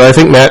 But I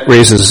think Matt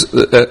raises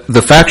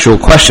the factual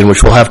question,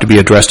 which will have to be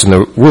addressed in the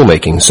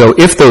rulemaking. So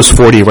if those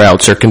 40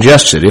 routes are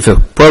congested, if a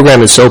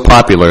program is so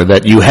popular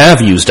that you have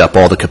used up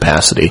all the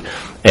capacity,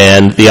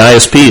 and the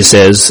ISP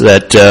says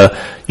that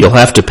you'll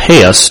have to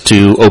pay us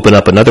to open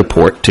up another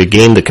port to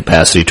gain the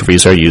capacity to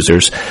reach our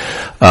users,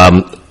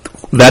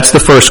 that's the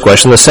first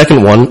question. The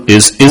second one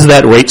is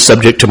that rate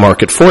subject to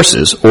market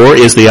forces, or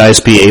is the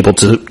ISP able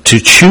to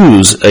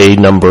choose a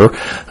number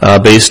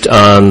based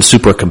on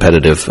super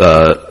competitive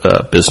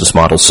business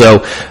models?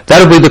 So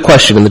that'll be the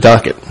question in the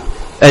docket.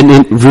 And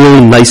a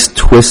really nice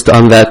twist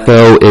on that,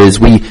 though, is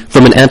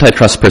from an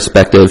antitrust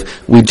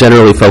perspective, we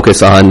generally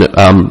focus on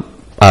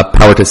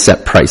power to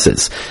set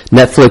prices.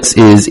 Netflix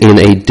is in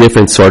a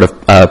different sort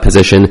of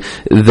position.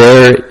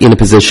 They're in a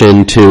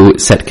position to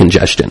set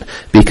congestion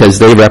because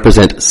they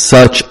represent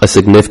such a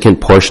significant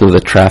portion of the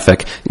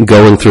traffic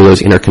going through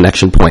those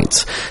interconnection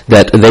points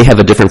that they have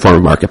a different form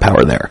of market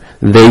power there.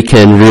 They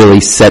can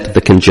really set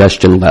the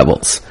congestion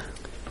levels.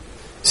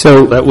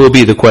 So that will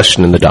be the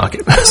question in the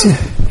docket.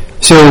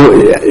 So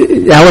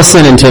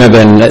Allison and Tim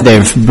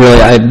they've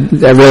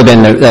really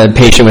been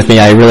patient with me.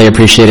 I really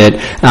appreciate it.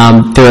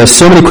 There are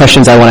so many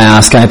questions I want to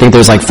ask, and I think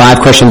there's like 5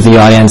 questions in the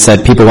audience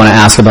that people want to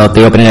ask about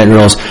the open internet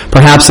rules.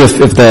 Perhaps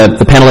if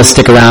the panelists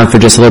stick around for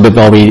just a little bit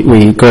while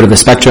we go to the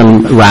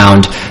spectrum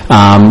round,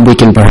 we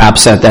can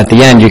perhaps at the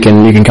end you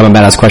can come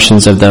about ask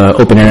questions of the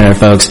open internet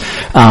folks.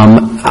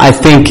 I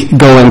think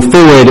going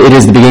forward, it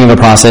is the beginning of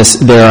a process.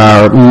 There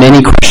are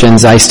many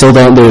questions. There's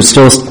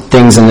still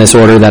things in this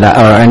order that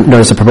are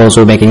notice of proposal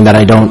we're making that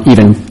I don't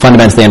even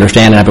fundamentally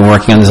understand, and I've been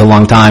working on this a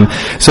long time.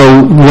 So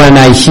when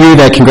I hear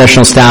that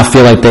congressional staff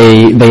feel like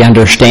they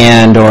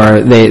understand or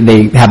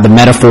they have the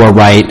metaphor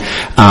right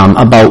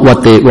about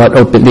what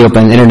the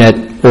open internet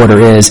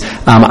order is,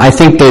 I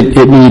think that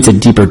it needs a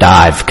deeper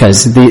dive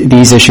because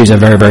these issues are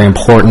very, very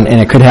important, and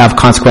it could have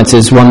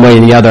consequences one way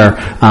or the other,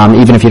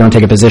 even if you don't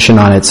take a position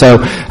on it. So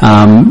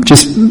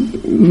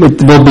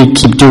we'll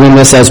keep doing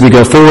this as we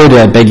go forward.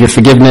 I beg your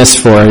forgiveness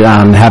for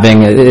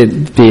having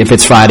it be, if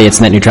it's Friday, it's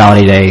Net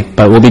Neutrality Day,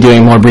 but we'll be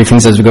doing more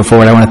briefings as we go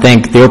forward. I want to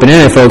thank the Open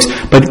Internet folks,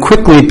 but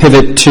quickly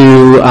pivot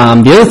to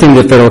the other thing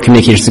the Federal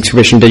Communications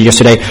Commission did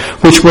yesterday,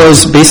 which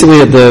was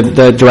basically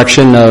the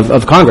direction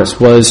of Congress,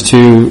 was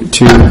to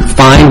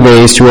find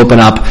ways to open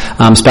up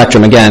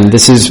spectrum. Again,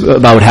 this is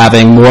about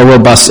having more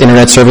robust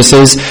internet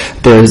services.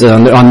 There's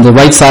on the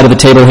right side of the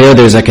table here,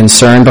 there's a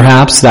concern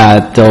perhaps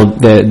that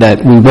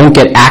we won't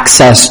get access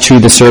access to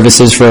the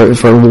services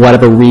for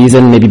whatever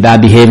reason, maybe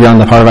bad behavior on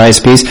the part of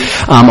ISPs.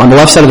 On the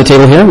left side of the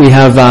table here, we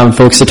have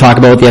folks to talk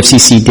about what the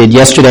FCC did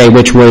yesterday,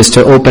 which was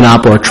to open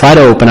up or try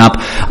to open up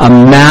a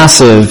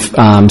massive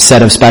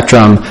set of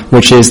spectrum,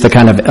 which is the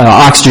kind of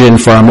oxygen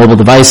for our mobile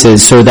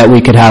devices, so that we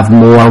could have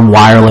more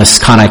wireless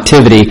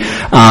connectivity.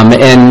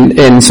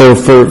 And so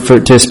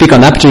to speak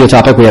on that particular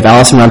topic, we have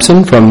Allison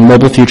Remsen from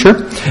Mobile Future.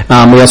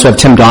 We also have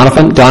Tim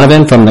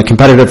Donovan from the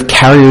Competitive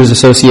Carriers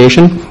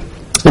Association.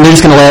 And they're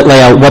just going to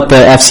lay out what the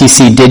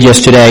FCC did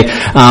yesterday.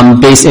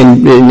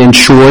 In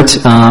short,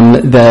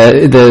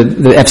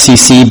 the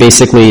FCC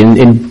basically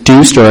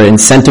induced or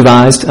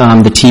incentivized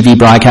the TV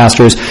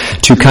broadcasters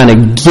to kind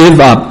of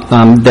give up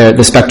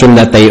the spectrum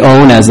that they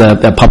own as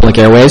the public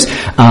airways,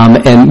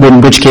 and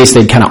in which case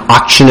they'd kind of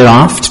auction it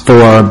off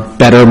for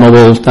better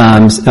mobile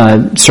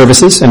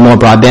services and more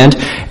broadband.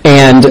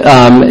 And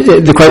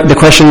the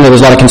question, there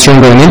was a lot of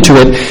concern going into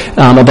it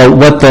about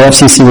what the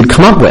FCC would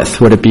come up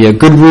with. Would it be a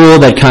good rule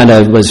that kind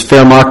of was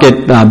fair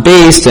market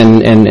based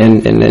and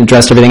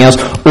addressed everything else,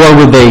 or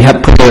would they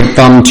have put their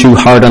thumb too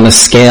hard on the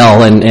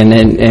scale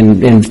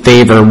and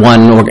favor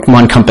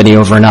one company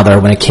over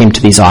another when it came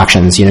to these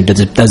auctions? You know,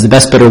 does the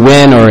best bidder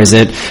win, or is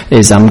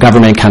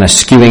government kind of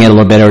skewing it a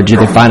little bit, or do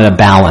they find it a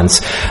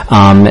balance?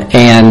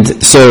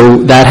 And so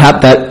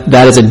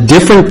that is a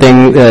different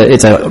thing.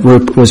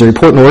 Was a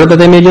report and order that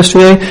they made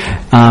yesterday.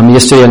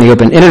 Yesterday on the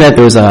open internet,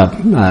 there was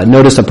a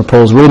notice of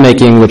proposed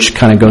rulemaking, which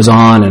kind of goes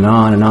on and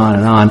on and on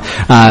and on.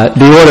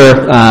 The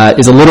order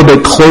is a little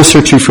bit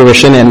closer to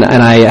fruition, and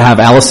I have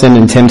Allison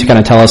and Tim to kind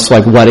of tell us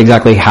like what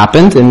exactly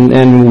happened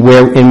and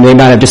where, and they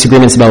might have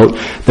disagreements about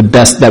what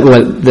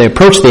the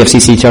approach the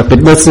FCC took.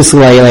 But let's just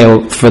lay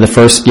out for the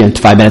first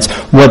 5 minutes,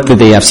 what did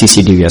the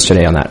FCC do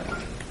yesterday on that?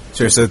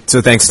 Sure. So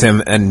thanks,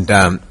 Tim. And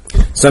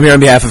so I'm here on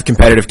behalf of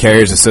Competitive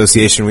Carriers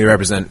Association. We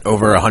represent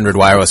over 100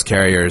 wireless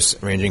carriers,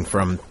 ranging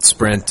from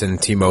Sprint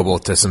and T-Mobile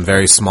to some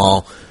very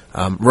small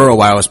rural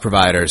wireless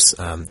providers.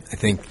 I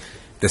think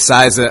the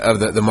size of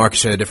the market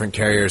share of different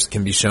carriers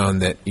can be shown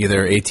that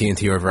either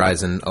AT&T or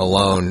Verizon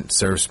alone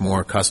serves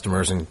more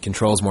customers and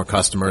controls more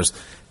customers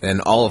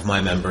than all of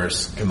my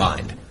members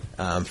combined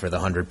for the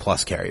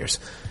 100-plus carriers.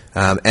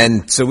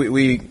 And so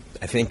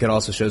I think it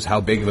also shows how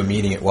big of a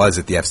meeting it was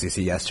at the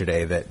FCC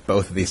yesterday that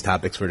both of these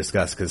topics were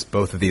discussed, because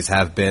both of these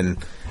have been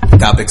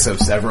topics of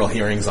several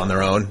hearings on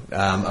their own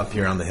up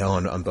here on the Hill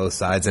on both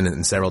sides and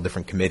in several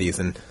different committees.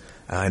 And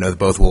I know that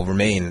both will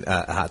remain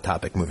a hot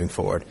topic moving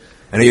forward.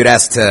 I know you'd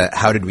asked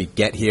how did we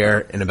get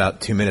here in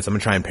about 2 minutes. I'm going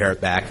to try and pare it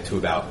back to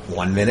about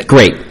 1 minute.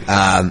 Great.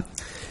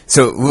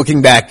 So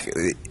looking back,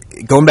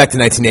 going back to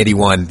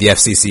 1981, the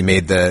FCC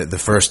made the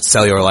first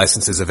cellular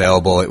licenses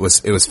available. It was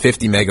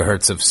 50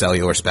 megahertz of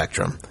cellular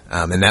spectrum,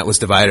 and that was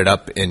divided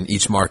up in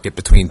each market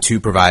between two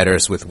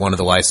providers, with one of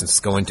the licenses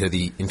going to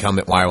the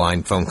incumbent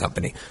wireline phone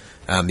company,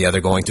 the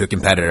other going to a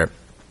competitor.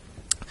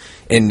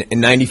 In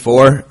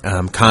 94,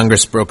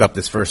 Congress broke up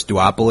this first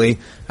duopoly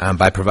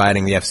by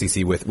providing the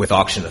FCC with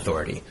auction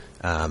authority.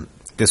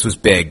 This was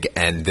big,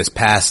 and this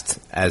passed,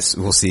 as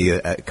we'll see,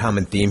 a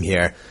common theme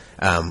here,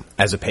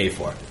 as a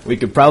pay-for. We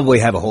could probably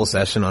have a whole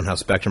session on how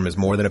spectrum is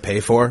more than a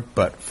pay-for,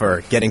 but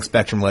for getting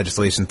spectrum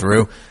legislation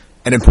through,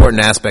 an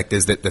important aspect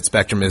is that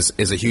spectrum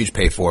is a huge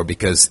pay-for,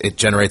 because it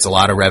generates a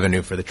lot of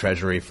revenue for the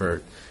Treasury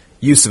for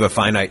use of a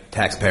finite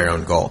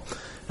taxpayer-owned goal.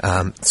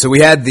 So we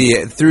had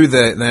through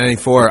the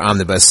 94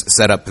 omnibus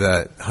set up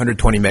the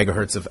 120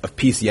 megahertz of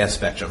PCS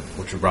spectrum,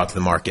 which we brought to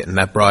the market, and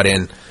that brought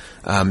in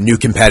new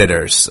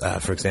competitors.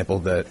 For example,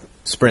 the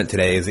Sprint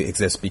today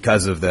exists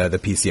because of the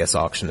PCS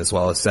auction, as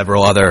well as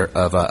several other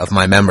of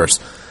my members.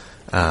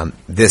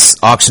 This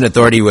auction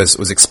authority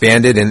was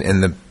expanded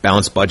in the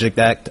Balanced Budget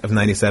Act of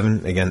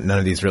 97. Again, none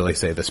of these really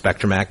say the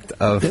Spectrum Act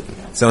of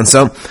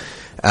so-and-so.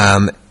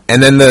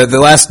 And then the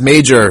last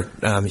major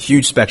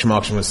huge spectrum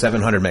auction was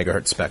 700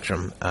 megahertz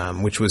spectrum,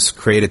 which was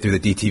created through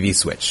the DTV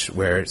switch,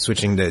 where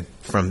switching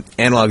from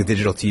analog to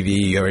digital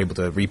TV, you're able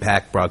to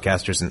repack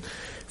broadcasters and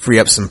free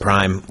up some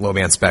prime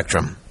low-band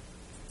spectrum.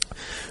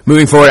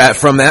 Moving forward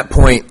from that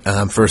point,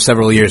 for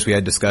several years, we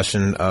had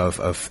discussion of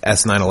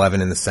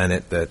S911 in the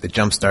Senate, the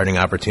jump-starting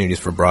opportunities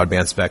for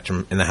broadband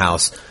spectrum in the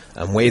House,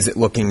 ways at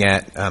looking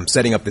at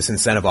setting up this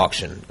incentive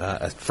auction,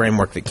 a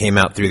framework that came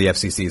out through the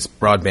FCC's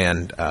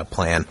broadband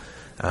plan,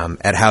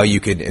 at how you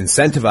could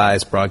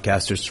incentivize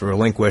broadcasters to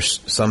relinquish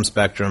some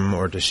spectrum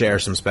or to share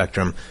some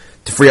spectrum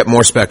to free up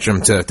more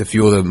spectrum to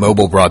fuel the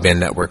mobile broadband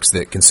networks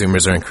that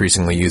consumers are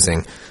increasingly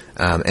using.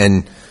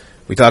 And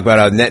we talked about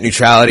how net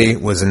neutrality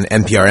was an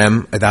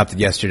NPRM adopted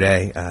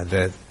yesterday.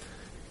 The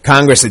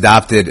Congress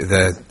adopted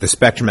the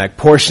Spectrum Act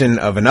portion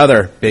of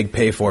another big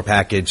pay-for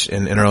package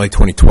in early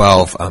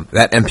 2012.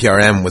 That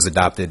NPRM was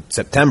adopted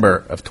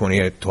September of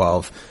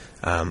 2012.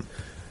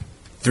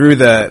 Through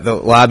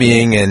the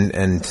lobbying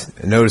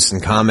and notice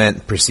and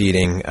comment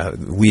proceeding,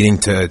 leading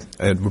to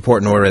a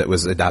report and order that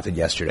was adopted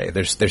yesterday.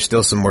 There's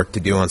still some work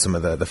to do on some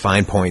of the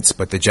fine points,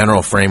 but the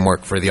general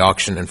framework for the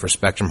auction and for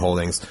spectrum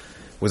holdings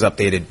was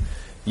updated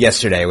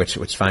yesterday,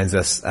 which finds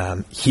us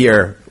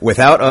here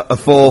without a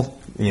full,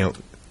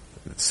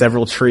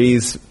 several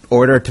trees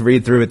order to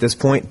read through at this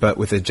point, but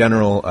with a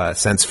general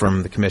sense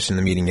from the Commission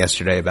in the meeting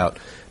yesterday about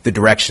the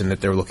direction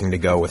that they're looking to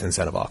go with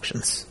incentive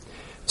auctions.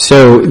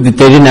 So they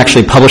didn't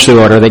actually publish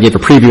the order. They gave a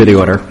preview of the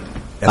order.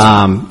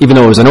 Even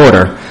though it was an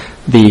order,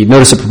 the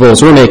notice of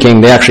proposed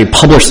rulemaking, they actually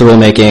published the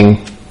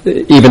rulemaking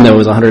even though it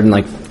was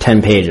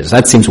 110 pages.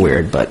 That seems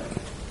weird, but...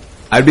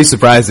 I'd be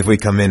surprised if we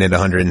come in at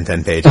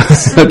 110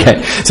 pages.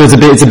 Okay, so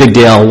it's a big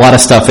deal. A lot of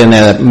stuff in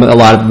there, a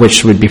lot of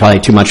which would be probably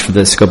too much for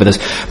the scope of this.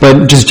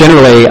 But just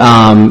generally,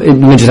 let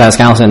me just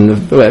ask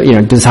Allison,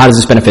 how does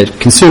this benefit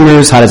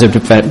consumers? How does it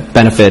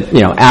benefit,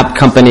 app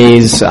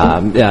companies,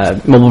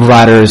 mobile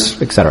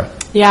providers, et cetera?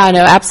 Yeah,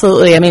 no,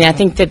 absolutely. I mean, I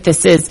think that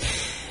this is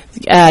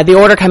the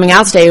order coming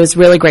out today was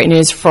really great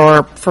news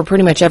for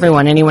pretty much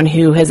everyone. Anyone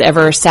who has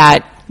ever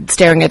sat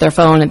staring at their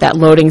phone at that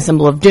loading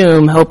symbol of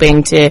doom,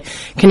 hoping to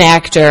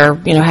connect or,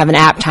 have an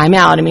app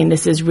timeout. I mean,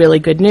 this is really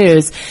good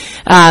news.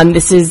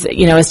 This is,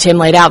 as Tim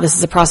laid out, this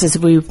is a process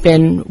that we've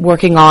been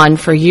working on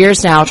for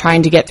years now,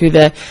 trying to get through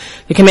the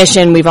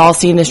Commission. We've all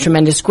seen this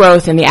tremendous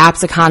growth in the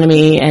apps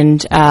economy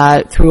and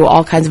through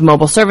all kinds of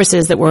mobile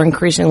services that we're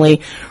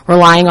increasingly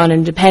relying on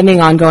and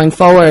depending on going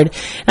forward.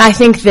 And I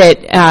think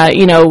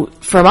that,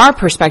 from our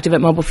perspective at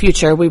Mobile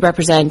Future, we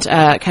represent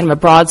kind of a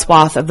broad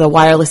swath of the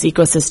wireless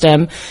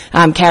ecosystem.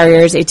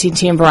 Carriers,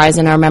 AT&T and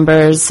Verizon are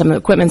members, some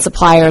equipment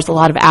suppliers, a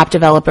lot of app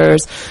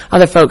developers,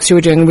 other folks who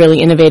are doing really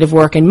innovative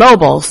work in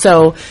mobile.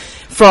 So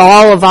for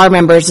all of our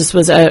members, this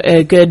was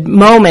a good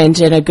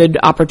moment and a good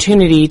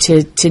opportunity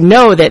to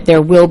know that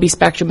there will be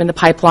spectrum in the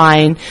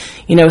pipeline,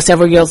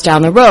 several years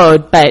down the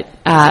road. But,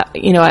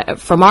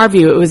 from our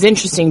view, it was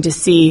interesting to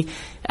see,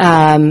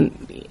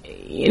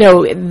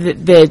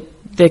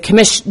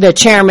 the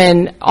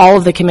chairman, all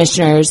of the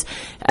commissioners,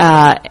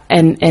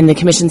 and the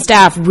commission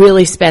staff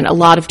really spent a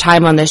lot of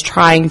time on this,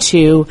 trying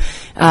to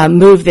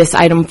move this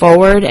item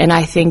forward. And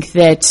I think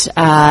that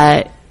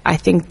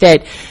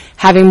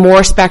having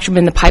more spectrum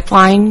in the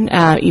pipeline,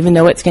 even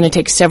though it's going to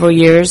take several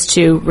years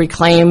to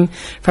reclaim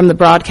from the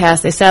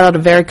broadcast, they set out a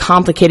very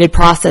complicated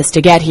process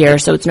to get here.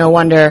 So it's no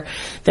wonder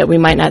that we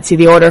might not see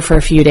the order for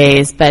a few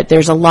days. But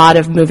there's a lot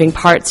of moving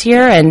parts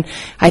here, and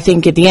I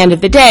think at the end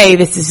of the day,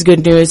 this is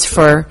good news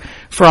for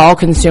all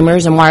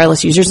consumers and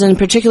wireless users, and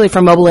particularly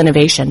for mobile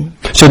innovation.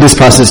 So this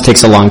process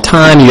takes a long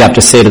time. You have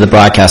to say to the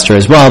broadcaster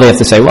as well, they have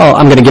to say, well,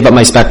 I'm going to give up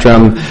my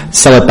spectrum,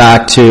 sell it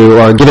back to,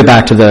 or give it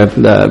back to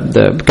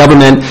the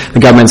government. The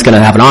government's going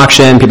to have an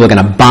auction. People are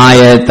going to buy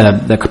it.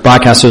 The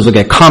broadcasters will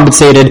get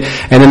compensated.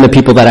 And then the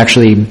people that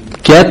actually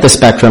get the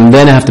spectrum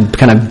then have to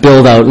kind of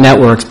build out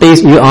networks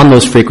based on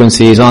those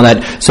frequencies, on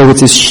that. So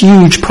it's this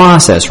huge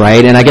process,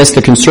 right? And I guess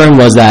the concern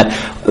was that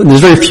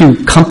there's very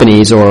few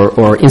companies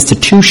or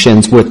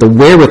institutions with the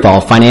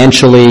wherewithal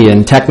financially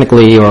and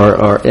technically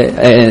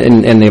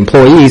and the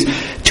employees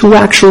to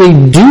actually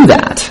do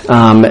that,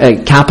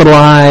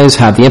 capitalize,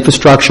 have the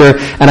infrastructure.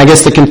 And I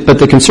guess but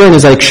the concern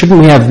is,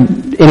 shouldn't we have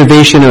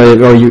innovation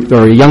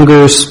or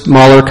younger,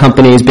 smaller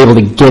companies be able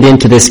to get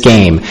into this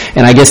game?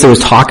 And I guess there was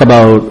talk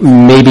about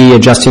maybe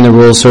adjusting the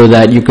rules so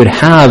that you could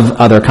have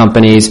other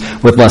companies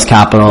with less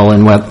capital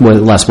and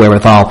with less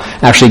wherewithal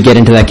actually get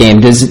into that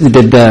game.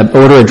 Did the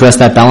order address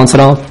that balance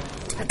at all?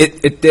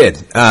 It did.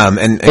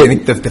 And I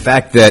think the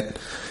fact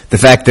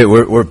that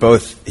we're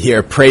both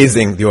here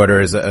praising the order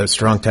is a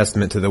strong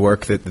testament to the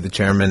work that the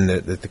chairman,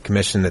 the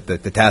commission, that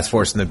the task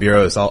force, and the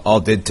bureaus all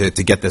did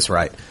to get this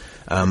right.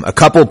 A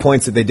couple of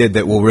points that they did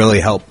that will really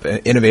help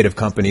innovative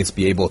companies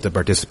be able to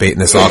participate in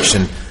this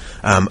auction.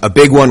 A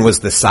big one was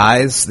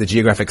the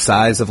geographic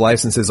size of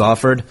licenses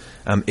offered.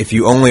 If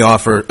you only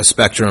offer a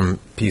spectrum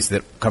piece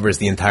that covers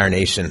the entire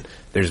nation,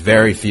 there's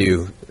very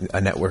few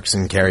networks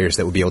and carriers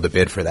that would be able to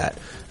bid for that.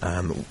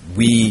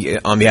 We,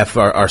 on behalf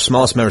of our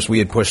smallest members, we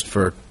had pushed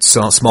for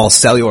small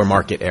cellular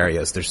market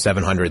areas. There's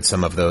 700,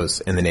 some of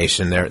those in the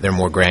nation. They're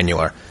more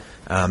granular.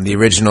 The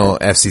original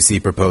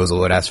FCC proposal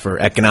would ask for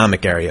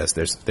economic areas.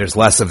 There's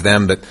less of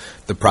them, but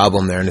the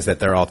problem there is that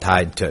they're all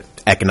tied to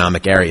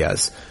economic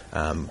areas.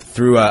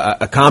 Through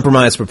a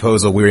compromise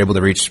proposal, we were able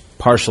to reach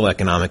partial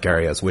economic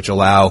areas, which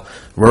allow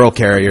rural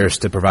carriers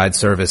to provide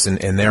service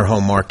in their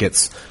home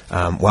markets,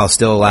 while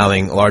still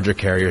allowing larger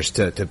carriers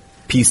to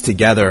piece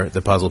together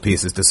the puzzle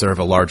pieces to serve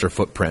a larger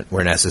footprint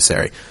where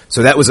necessary.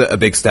 So that was a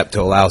big step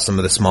to allow some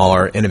of the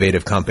smaller,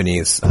 innovative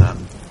companies to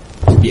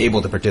be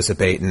able to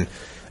participate in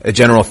a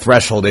general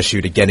threshold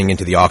issue to getting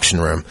into the auction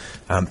room.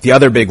 The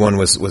other big one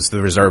was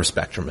the reserve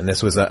spectrum, and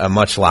this was a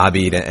much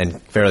lobbied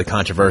and fairly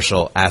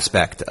controversial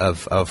aspect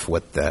of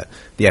what the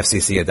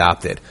FCC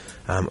adopted.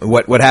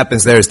 What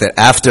happens there is that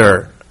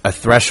after a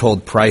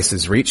threshold price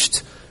is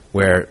reached,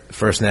 where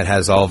FirstNet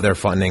has all of their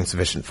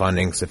sufficient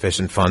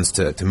funds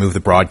to move the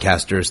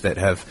broadcasters that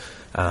have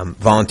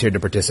volunteered to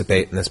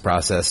participate in this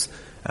process,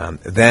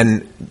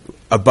 then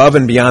above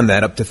and beyond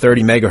that, up to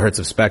 30 megahertz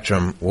of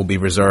spectrum will be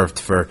reserved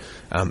for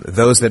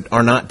those that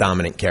are not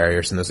dominant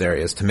carriers in those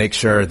areas to make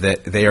sure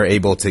that they are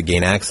able to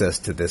gain access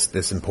to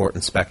this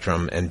important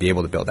spectrum and be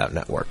able to build out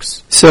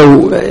networks. So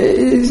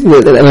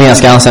let me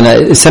ask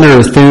Allison.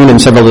 Senator Thune and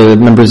several of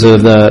the members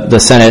of the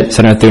Senate,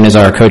 Senator Thune is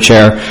our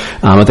co-chair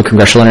of the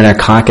Congressional Internet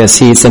Caucus.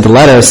 He sent a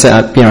letter,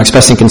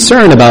 expressing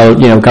concern about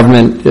the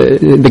government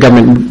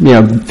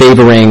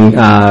favoring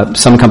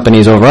some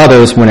companies over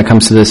others when it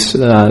comes to this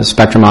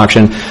spectrum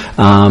auction.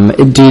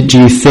 Did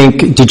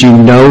you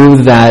know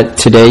that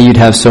today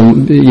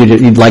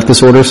you'd like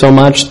this order so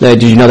much?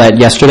 Did you know that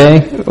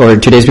yesterday or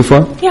 2 days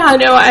before? Yeah,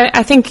 no,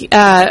 I think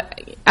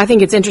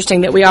it's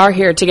interesting that we are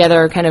here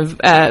together kind of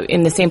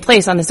in the same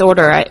place on this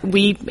order.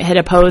 We had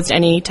opposed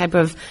any type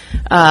of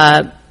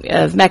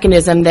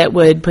mechanism that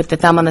would put the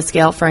thumb on the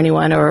scale for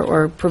anyone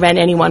or prevent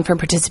anyone from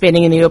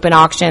participating in the open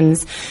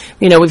auctions.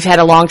 We've had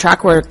a long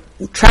track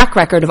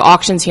record of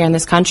auctions here in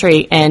this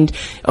country, and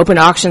open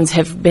auctions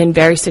have been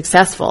very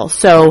successful.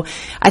 So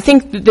I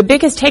think the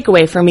biggest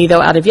takeaway for me,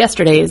 though, out of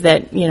yesterday is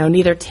that,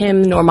 neither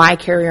Tim nor my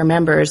carrier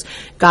members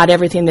got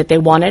everything that they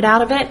wanted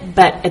out of it.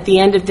 But at the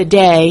end of the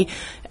day,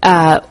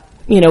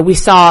 we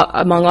saw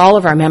among all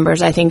of our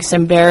members, I think,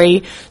 some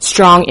very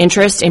strong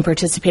interest in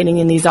participating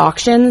in these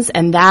auctions,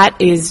 and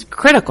that is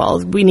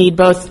critical. We need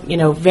both,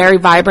 very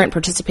vibrant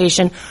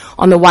participation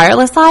on the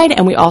wireless side,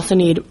 and we also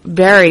need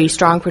very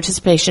strong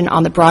participation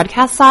on the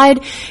broadcast side.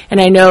 And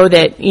I know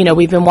that,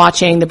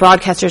 the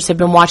broadcasters have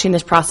been watching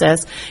this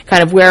process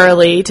kind of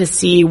warily to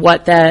see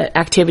what the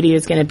activity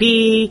is going to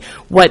be,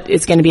 what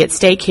is going to be at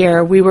stake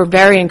here. We were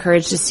very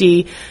encouraged to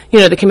see,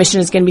 the Commission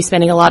is going to be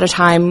spending a lot of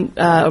time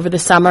over the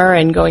summer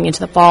and going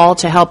into the fall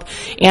to help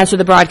answer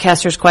the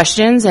broadcasters'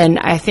 questions. And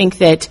I think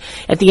that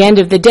at the end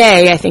of the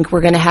day, I think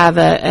we're going to have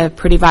a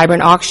pretty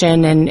vibrant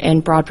auction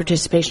and broad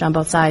participation on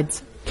both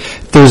sides.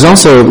 There's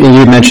also,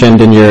 you mentioned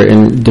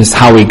in just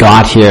how we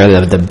got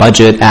here, the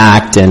Budget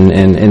Act, and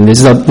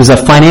there's a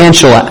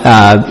financial,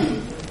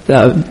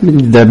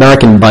 the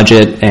American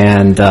budget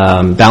and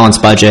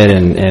balanced budget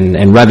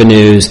and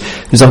revenues.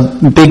 There's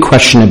a big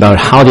question about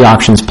how the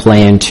auctions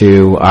play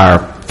into our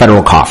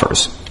federal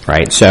coffers.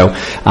 Right, so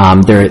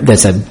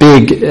there's a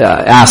big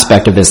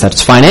aspect of this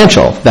that's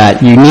financial,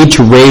 that you need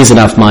to raise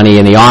enough money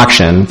in the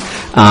auction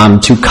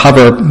to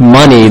cover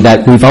money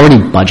that we've already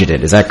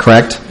budgeted. Is that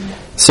correct?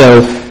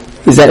 So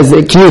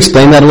can you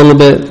explain that a little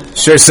bit?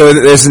 Sure. So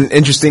there's an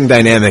interesting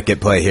dynamic at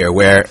play here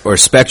where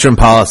spectrum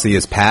policy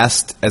is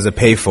passed as a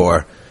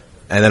pay-for,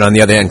 and then on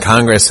the other hand,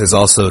 Congress has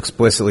also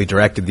explicitly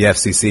directed the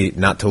FCC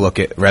not to look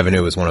at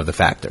revenue as one of the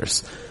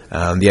factors.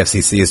 The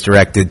FCC is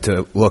directed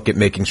to look at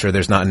making sure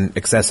there's not an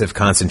excessive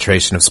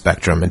concentration of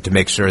spectrum and to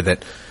make sure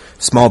that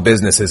small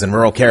businesses and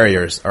rural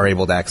carriers are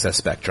able to access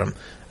spectrum.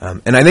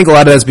 And I think a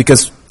lot of that is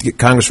because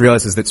Congress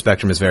realizes that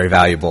spectrum is very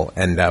valuable,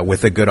 and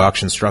with a good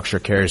auction structure,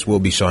 carriers will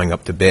be showing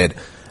up to bid.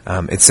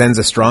 It sends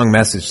a strong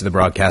message to the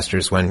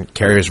broadcasters when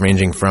carriers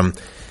ranging from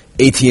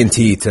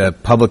AT&T to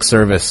Public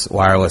Service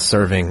Wireless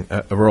serving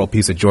a rural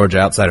piece of Georgia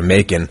outside of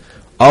Macon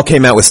all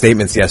came out with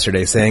statements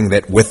yesterday saying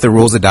that with the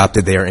rules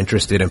adopted, they are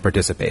interested in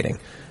participating.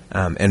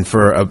 And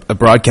for a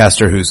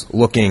broadcaster who's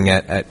looking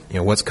at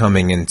what's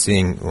coming and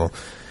seeing, well,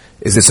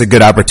 is this a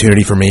good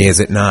opportunity for me? Is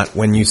it not?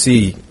 When you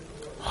see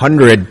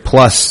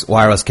 100+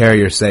 wireless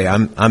carriers say,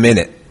 I'm in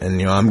it,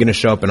 and I'm going to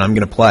show up and I'm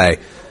going to play,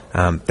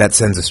 that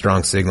sends a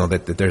strong signal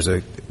that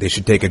they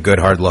should take a good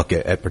hard look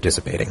at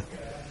participating.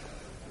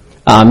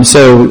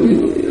 So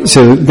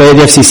the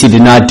FCC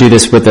did not do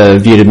this with a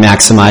view to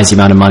maximize the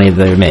amount of money that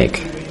they would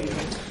make.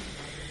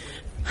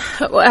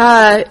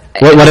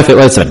 What if it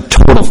was a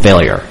total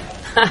failure?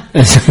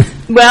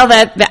 Well,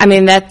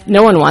 that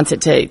no one wants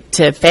it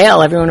to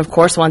fail. Everyone, of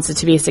course, wants it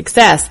to be a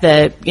success.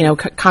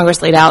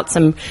 Congress laid out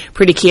some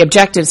pretty key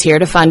objectives here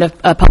to fund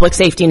a public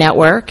safety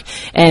network,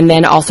 and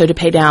then also to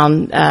pay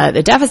down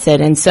the deficit.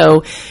 And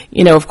so,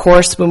 of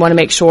course, we want to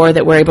make sure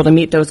that we're able to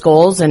meet those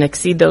goals and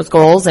exceed those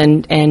goals,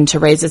 and to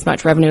raise as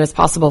much revenue as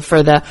possible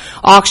for the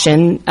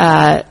auction.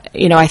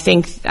 I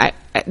think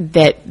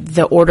that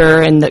the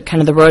order and the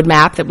kind of the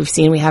roadmap that we've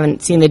seen, we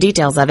haven't seen the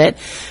details of it,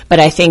 but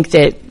I think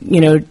that,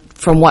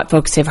 from what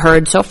folks have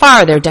heard so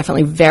far, they're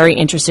definitely very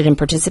interested in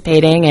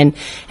participating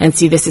and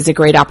see this as a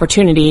great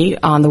opportunity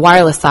on the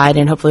wireless side,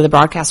 and hopefully the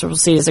broadcaster will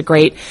see it as a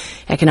great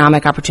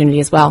economic opportunity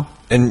as well.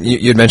 And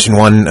you had mentioned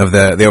one of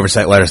the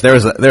oversight letters. There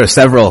were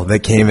several that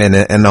came in,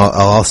 and I'll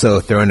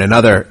also throw in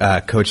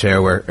another co-chair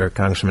where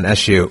Congresswoman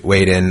Eshoo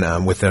weighed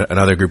in with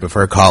another group of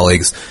her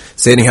colleagues,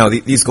 stating how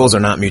these goals are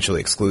not mutually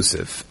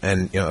exclusive,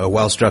 and a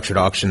well-structured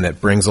auction that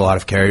brings a lot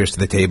of carriers to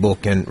the table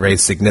can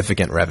raise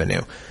significant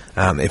revenue.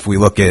 If we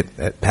look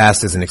at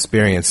past as an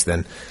experience,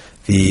 then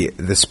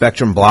the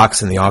spectrum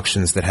blocks in the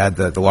auctions that had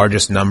the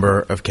largest number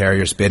of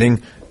carriers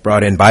bidding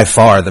brought in by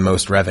far the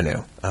most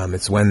revenue.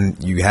 It's when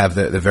you have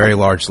the very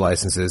large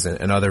licenses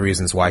and other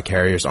reasons why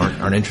carriers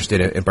aren't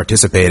interested in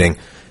participating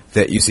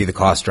that you see the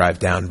cost drive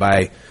down.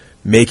 By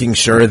making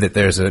sure that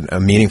there's a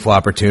meaningful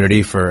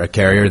opportunity for a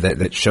carrier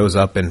that shows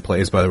up and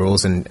plays by the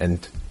rules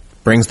and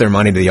brings their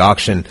money to the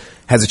auction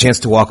has a chance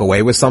to walk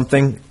away with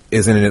something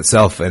is in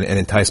itself an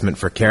enticement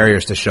for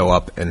carriers to show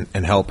up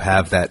and help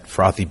have that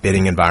frothy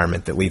bidding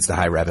environment that leads to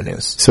high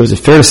revenues. So is it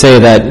fair to say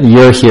that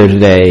you're here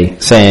today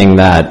saying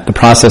that the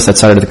process that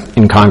started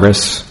in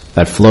Congress,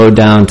 that flowed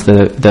down to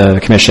the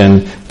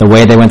Commission, the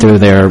way they went through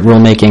their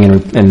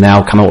rulemaking and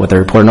now come out with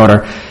their report and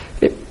order,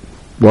 it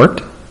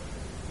worked?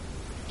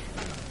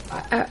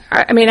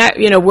 I mean,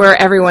 where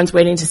everyone's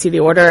waiting to see the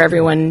order,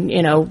 everyone,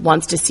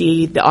 wants to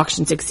see the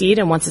auction succeed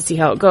and wants to see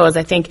how it goes.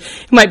 I think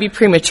it might be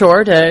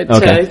premature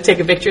to take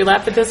a victory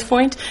lap at this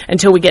point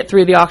until we get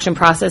through the auction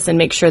process and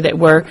make sure that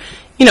we're,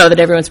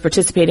 that everyone's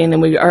participating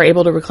and we are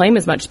able to reclaim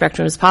as much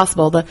spectrum as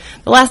possible. The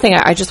last thing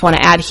I just want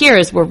to add here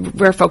is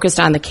we're focused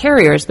on the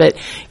carriers, but,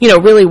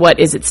 really what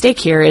is at stake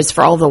here is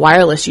for all the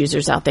wireless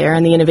users out there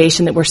and the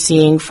innovation that we're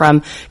seeing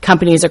from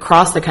companies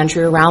across the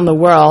country, around the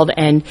world,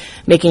 and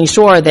making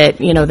sure that,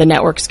 the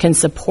networks can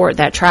support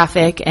that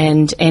traffic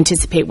and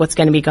anticipate what's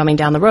going to be coming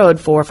down the road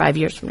 4 or 5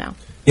 years from now.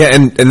 Yeah,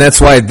 and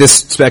that's why this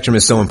spectrum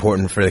is so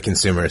important for the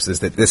consumers, is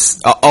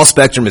that all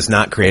spectrum is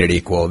not created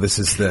equal. This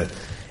is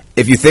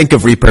if you think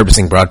of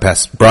repurposing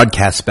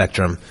broadcast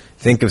spectrum,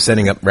 think of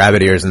setting up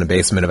rabbit ears in the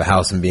basement of a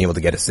house and being able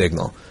to get a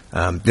signal.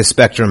 This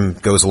spectrum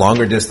goes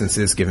longer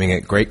distances, giving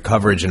it great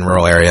coverage in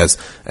rural areas,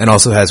 and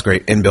also has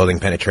great in-building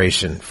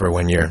penetration for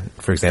when you're,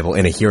 for example,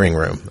 in a hearing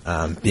room,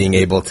 being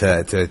able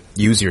to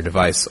use your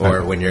device,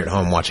 or when you're at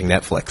home watching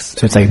Netflix.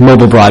 So it's like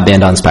mobile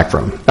broadband on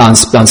spectrum, on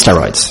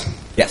steroids.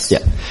 Yes.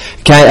 Yeah.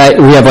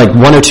 We have like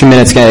 1 or 2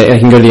 minutes. I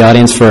can go to the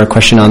audience for a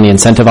question on the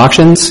incentive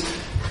auctions.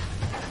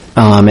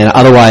 And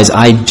otherwise,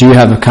 I do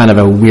have kind of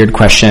a weird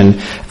question.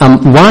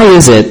 Why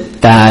is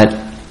it that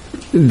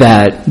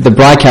the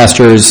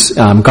broadcasters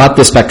got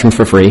this spectrum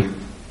for free,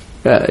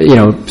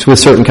 with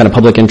certain kind of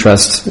public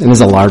interest, and this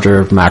is a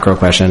larger macro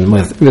question,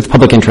 with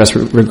public interest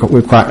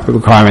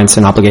requirements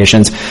and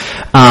obligations,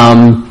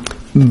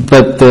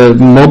 but the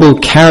mobile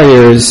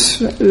carriers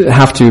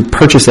have to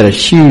purchase at a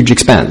huge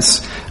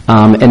expense.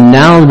 And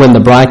now when the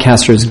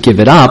broadcasters give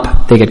it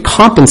up, they get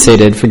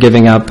compensated for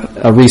giving up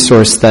a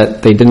resource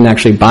that they didn't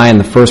actually buy in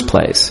the first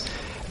place.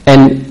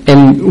 And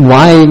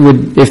why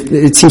if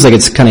it seems like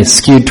it's kind of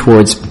skewed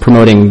towards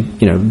promoting,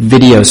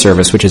 video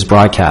service, which is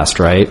broadcast,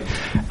 right?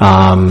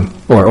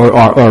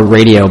 Or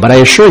radio. But I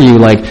assure you,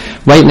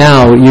 right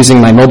now, using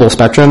my mobile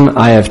spectrum,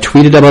 I have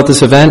tweeted about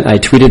this event. I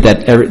tweeted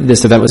that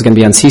this event was going to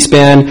be on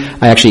C-SPAN.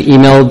 I actually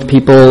emailed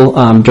people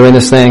during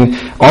this thing.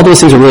 All those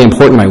things are really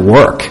important in my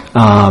work.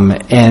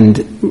 And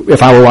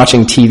if I were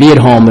watching TV at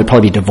home, it'd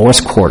probably be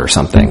divorce court or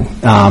something.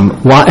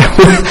 Why?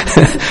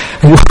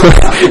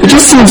 It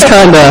just seems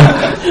kind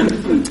of.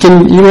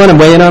 Can you want to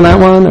weigh in on that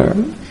one? Or?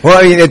 Well,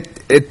 I mean, I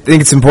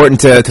think it's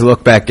important to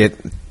look back at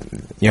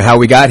how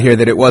we got here.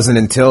 That it wasn't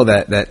until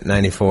that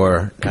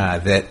 94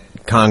 that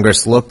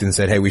Congress looked and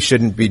said, "Hey, we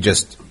shouldn't be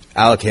just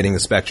allocating the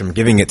spectrum,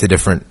 giving it to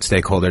different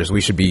stakeholders.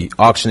 We should be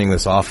auctioning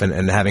this off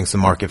and having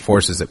some market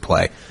forces at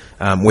play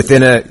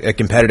within a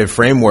competitive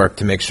framework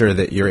to make sure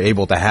that you're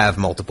able to have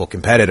multiple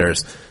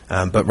competitors,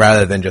 but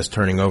rather than just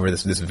turning over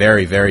this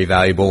very, very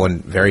valuable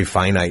and very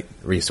finite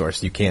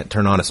resource. You can't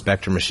turn on a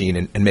spectrum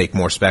machine and make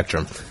more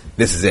spectrum.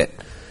 This is it.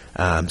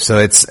 So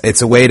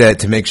it's a way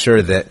to make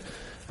sure that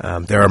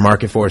there are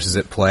market forces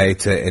at play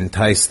to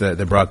entice the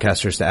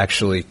broadcasters to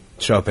actually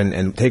show up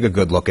and take a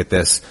good look at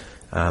this.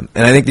 And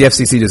I think the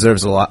FCC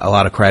deserves a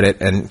lot of credit,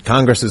 and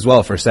Congress as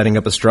well, for setting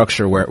up a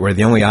structure where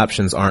the only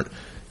options aren't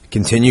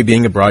continue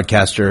being a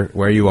broadcaster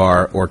where you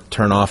are or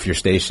turn off your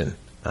station.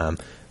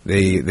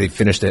 They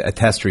finished a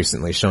test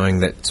recently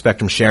showing that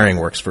spectrum sharing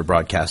works for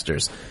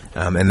broadcasters,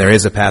 and there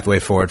is a pathway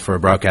forward for a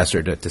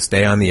broadcaster to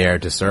stay on the air,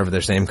 to serve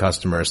their same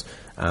customers,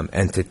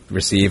 and to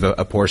receive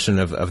a portion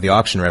of the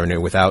auction revenue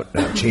without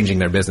changing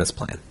their business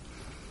plan.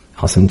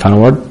 Awesome.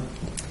 Final word?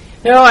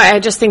 No, I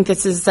just think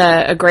this is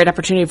a great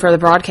opportunity for the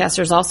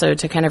broadcasters also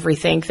to kind of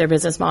rethink their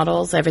business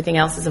models. Everything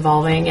else is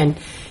evolving,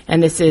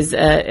 and this is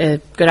a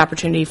good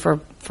opportunity for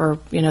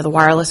the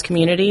wireless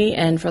community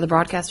and for the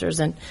broadcasters,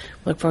 and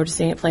look forward to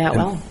seeing it play out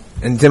well.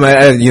 And Tim,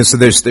 so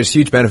there's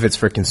huge benefits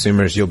for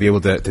consumers. You'll be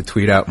able to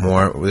tweet out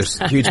more. There's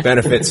huge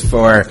benefits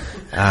for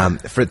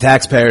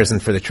taxpayers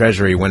and for the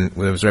Treasury when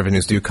those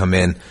revenues do come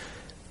in.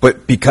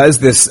 But because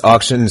this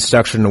auction is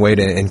structured in a way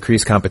to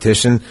increase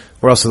competition,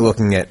 we're also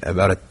looking at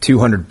about a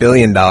 $200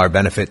 billion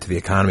benefit to the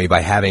economy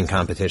by having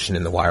competition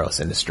in the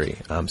wireless industry.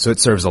 So it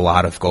serves a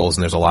lot of goals,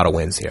 and there's a lot of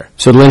wins here.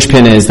 So the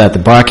linchpin is that the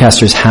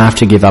broadcasters have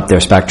to give up their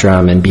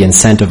spectrum and be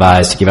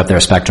incentivized to give up their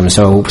spectrum.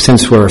 So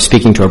since we're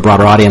speaking to a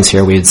broader audience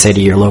here, we would say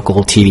to your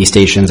local TV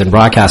stations and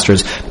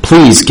broadcasters,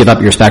 please give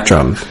up your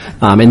spectrum.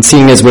 And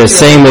seeing as we're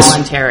saying this...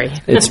 voluntary.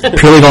 It's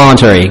purely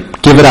voluntary.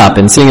 Give it up.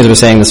 And seeing as we're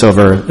saying this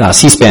over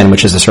C-SPAN,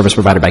 which is a service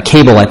provider provided by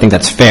cable, I think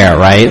that's fair,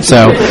 right?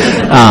 So,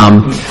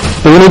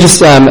 but let me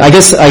just, I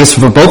guess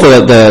for both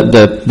of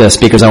the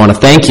speakers, I want to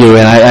thank you,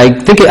 and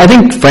I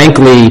think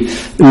frankly,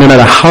 no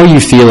matter how you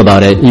feel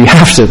about it, you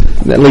have to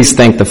at least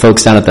thank the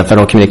folks down at the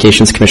Federal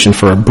Communications Commission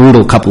for a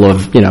brutal couple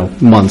of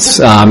months,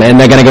 and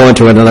they're going to go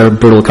into another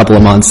brutal couple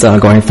of months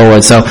going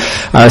forward. So,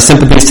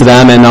 sympathies to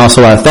them, and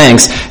also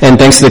thanks, and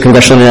thanks to the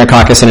Congressional Internet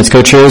Caucus and its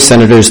co-chairs,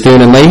 Senators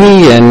Thune and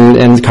Leahy,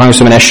 and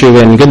Congresswoman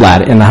Eshoo and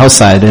Goodlatte in the House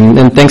side,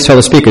 and thanks to all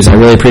the speakers. I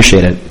really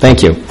appreciate it.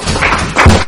 Thank you.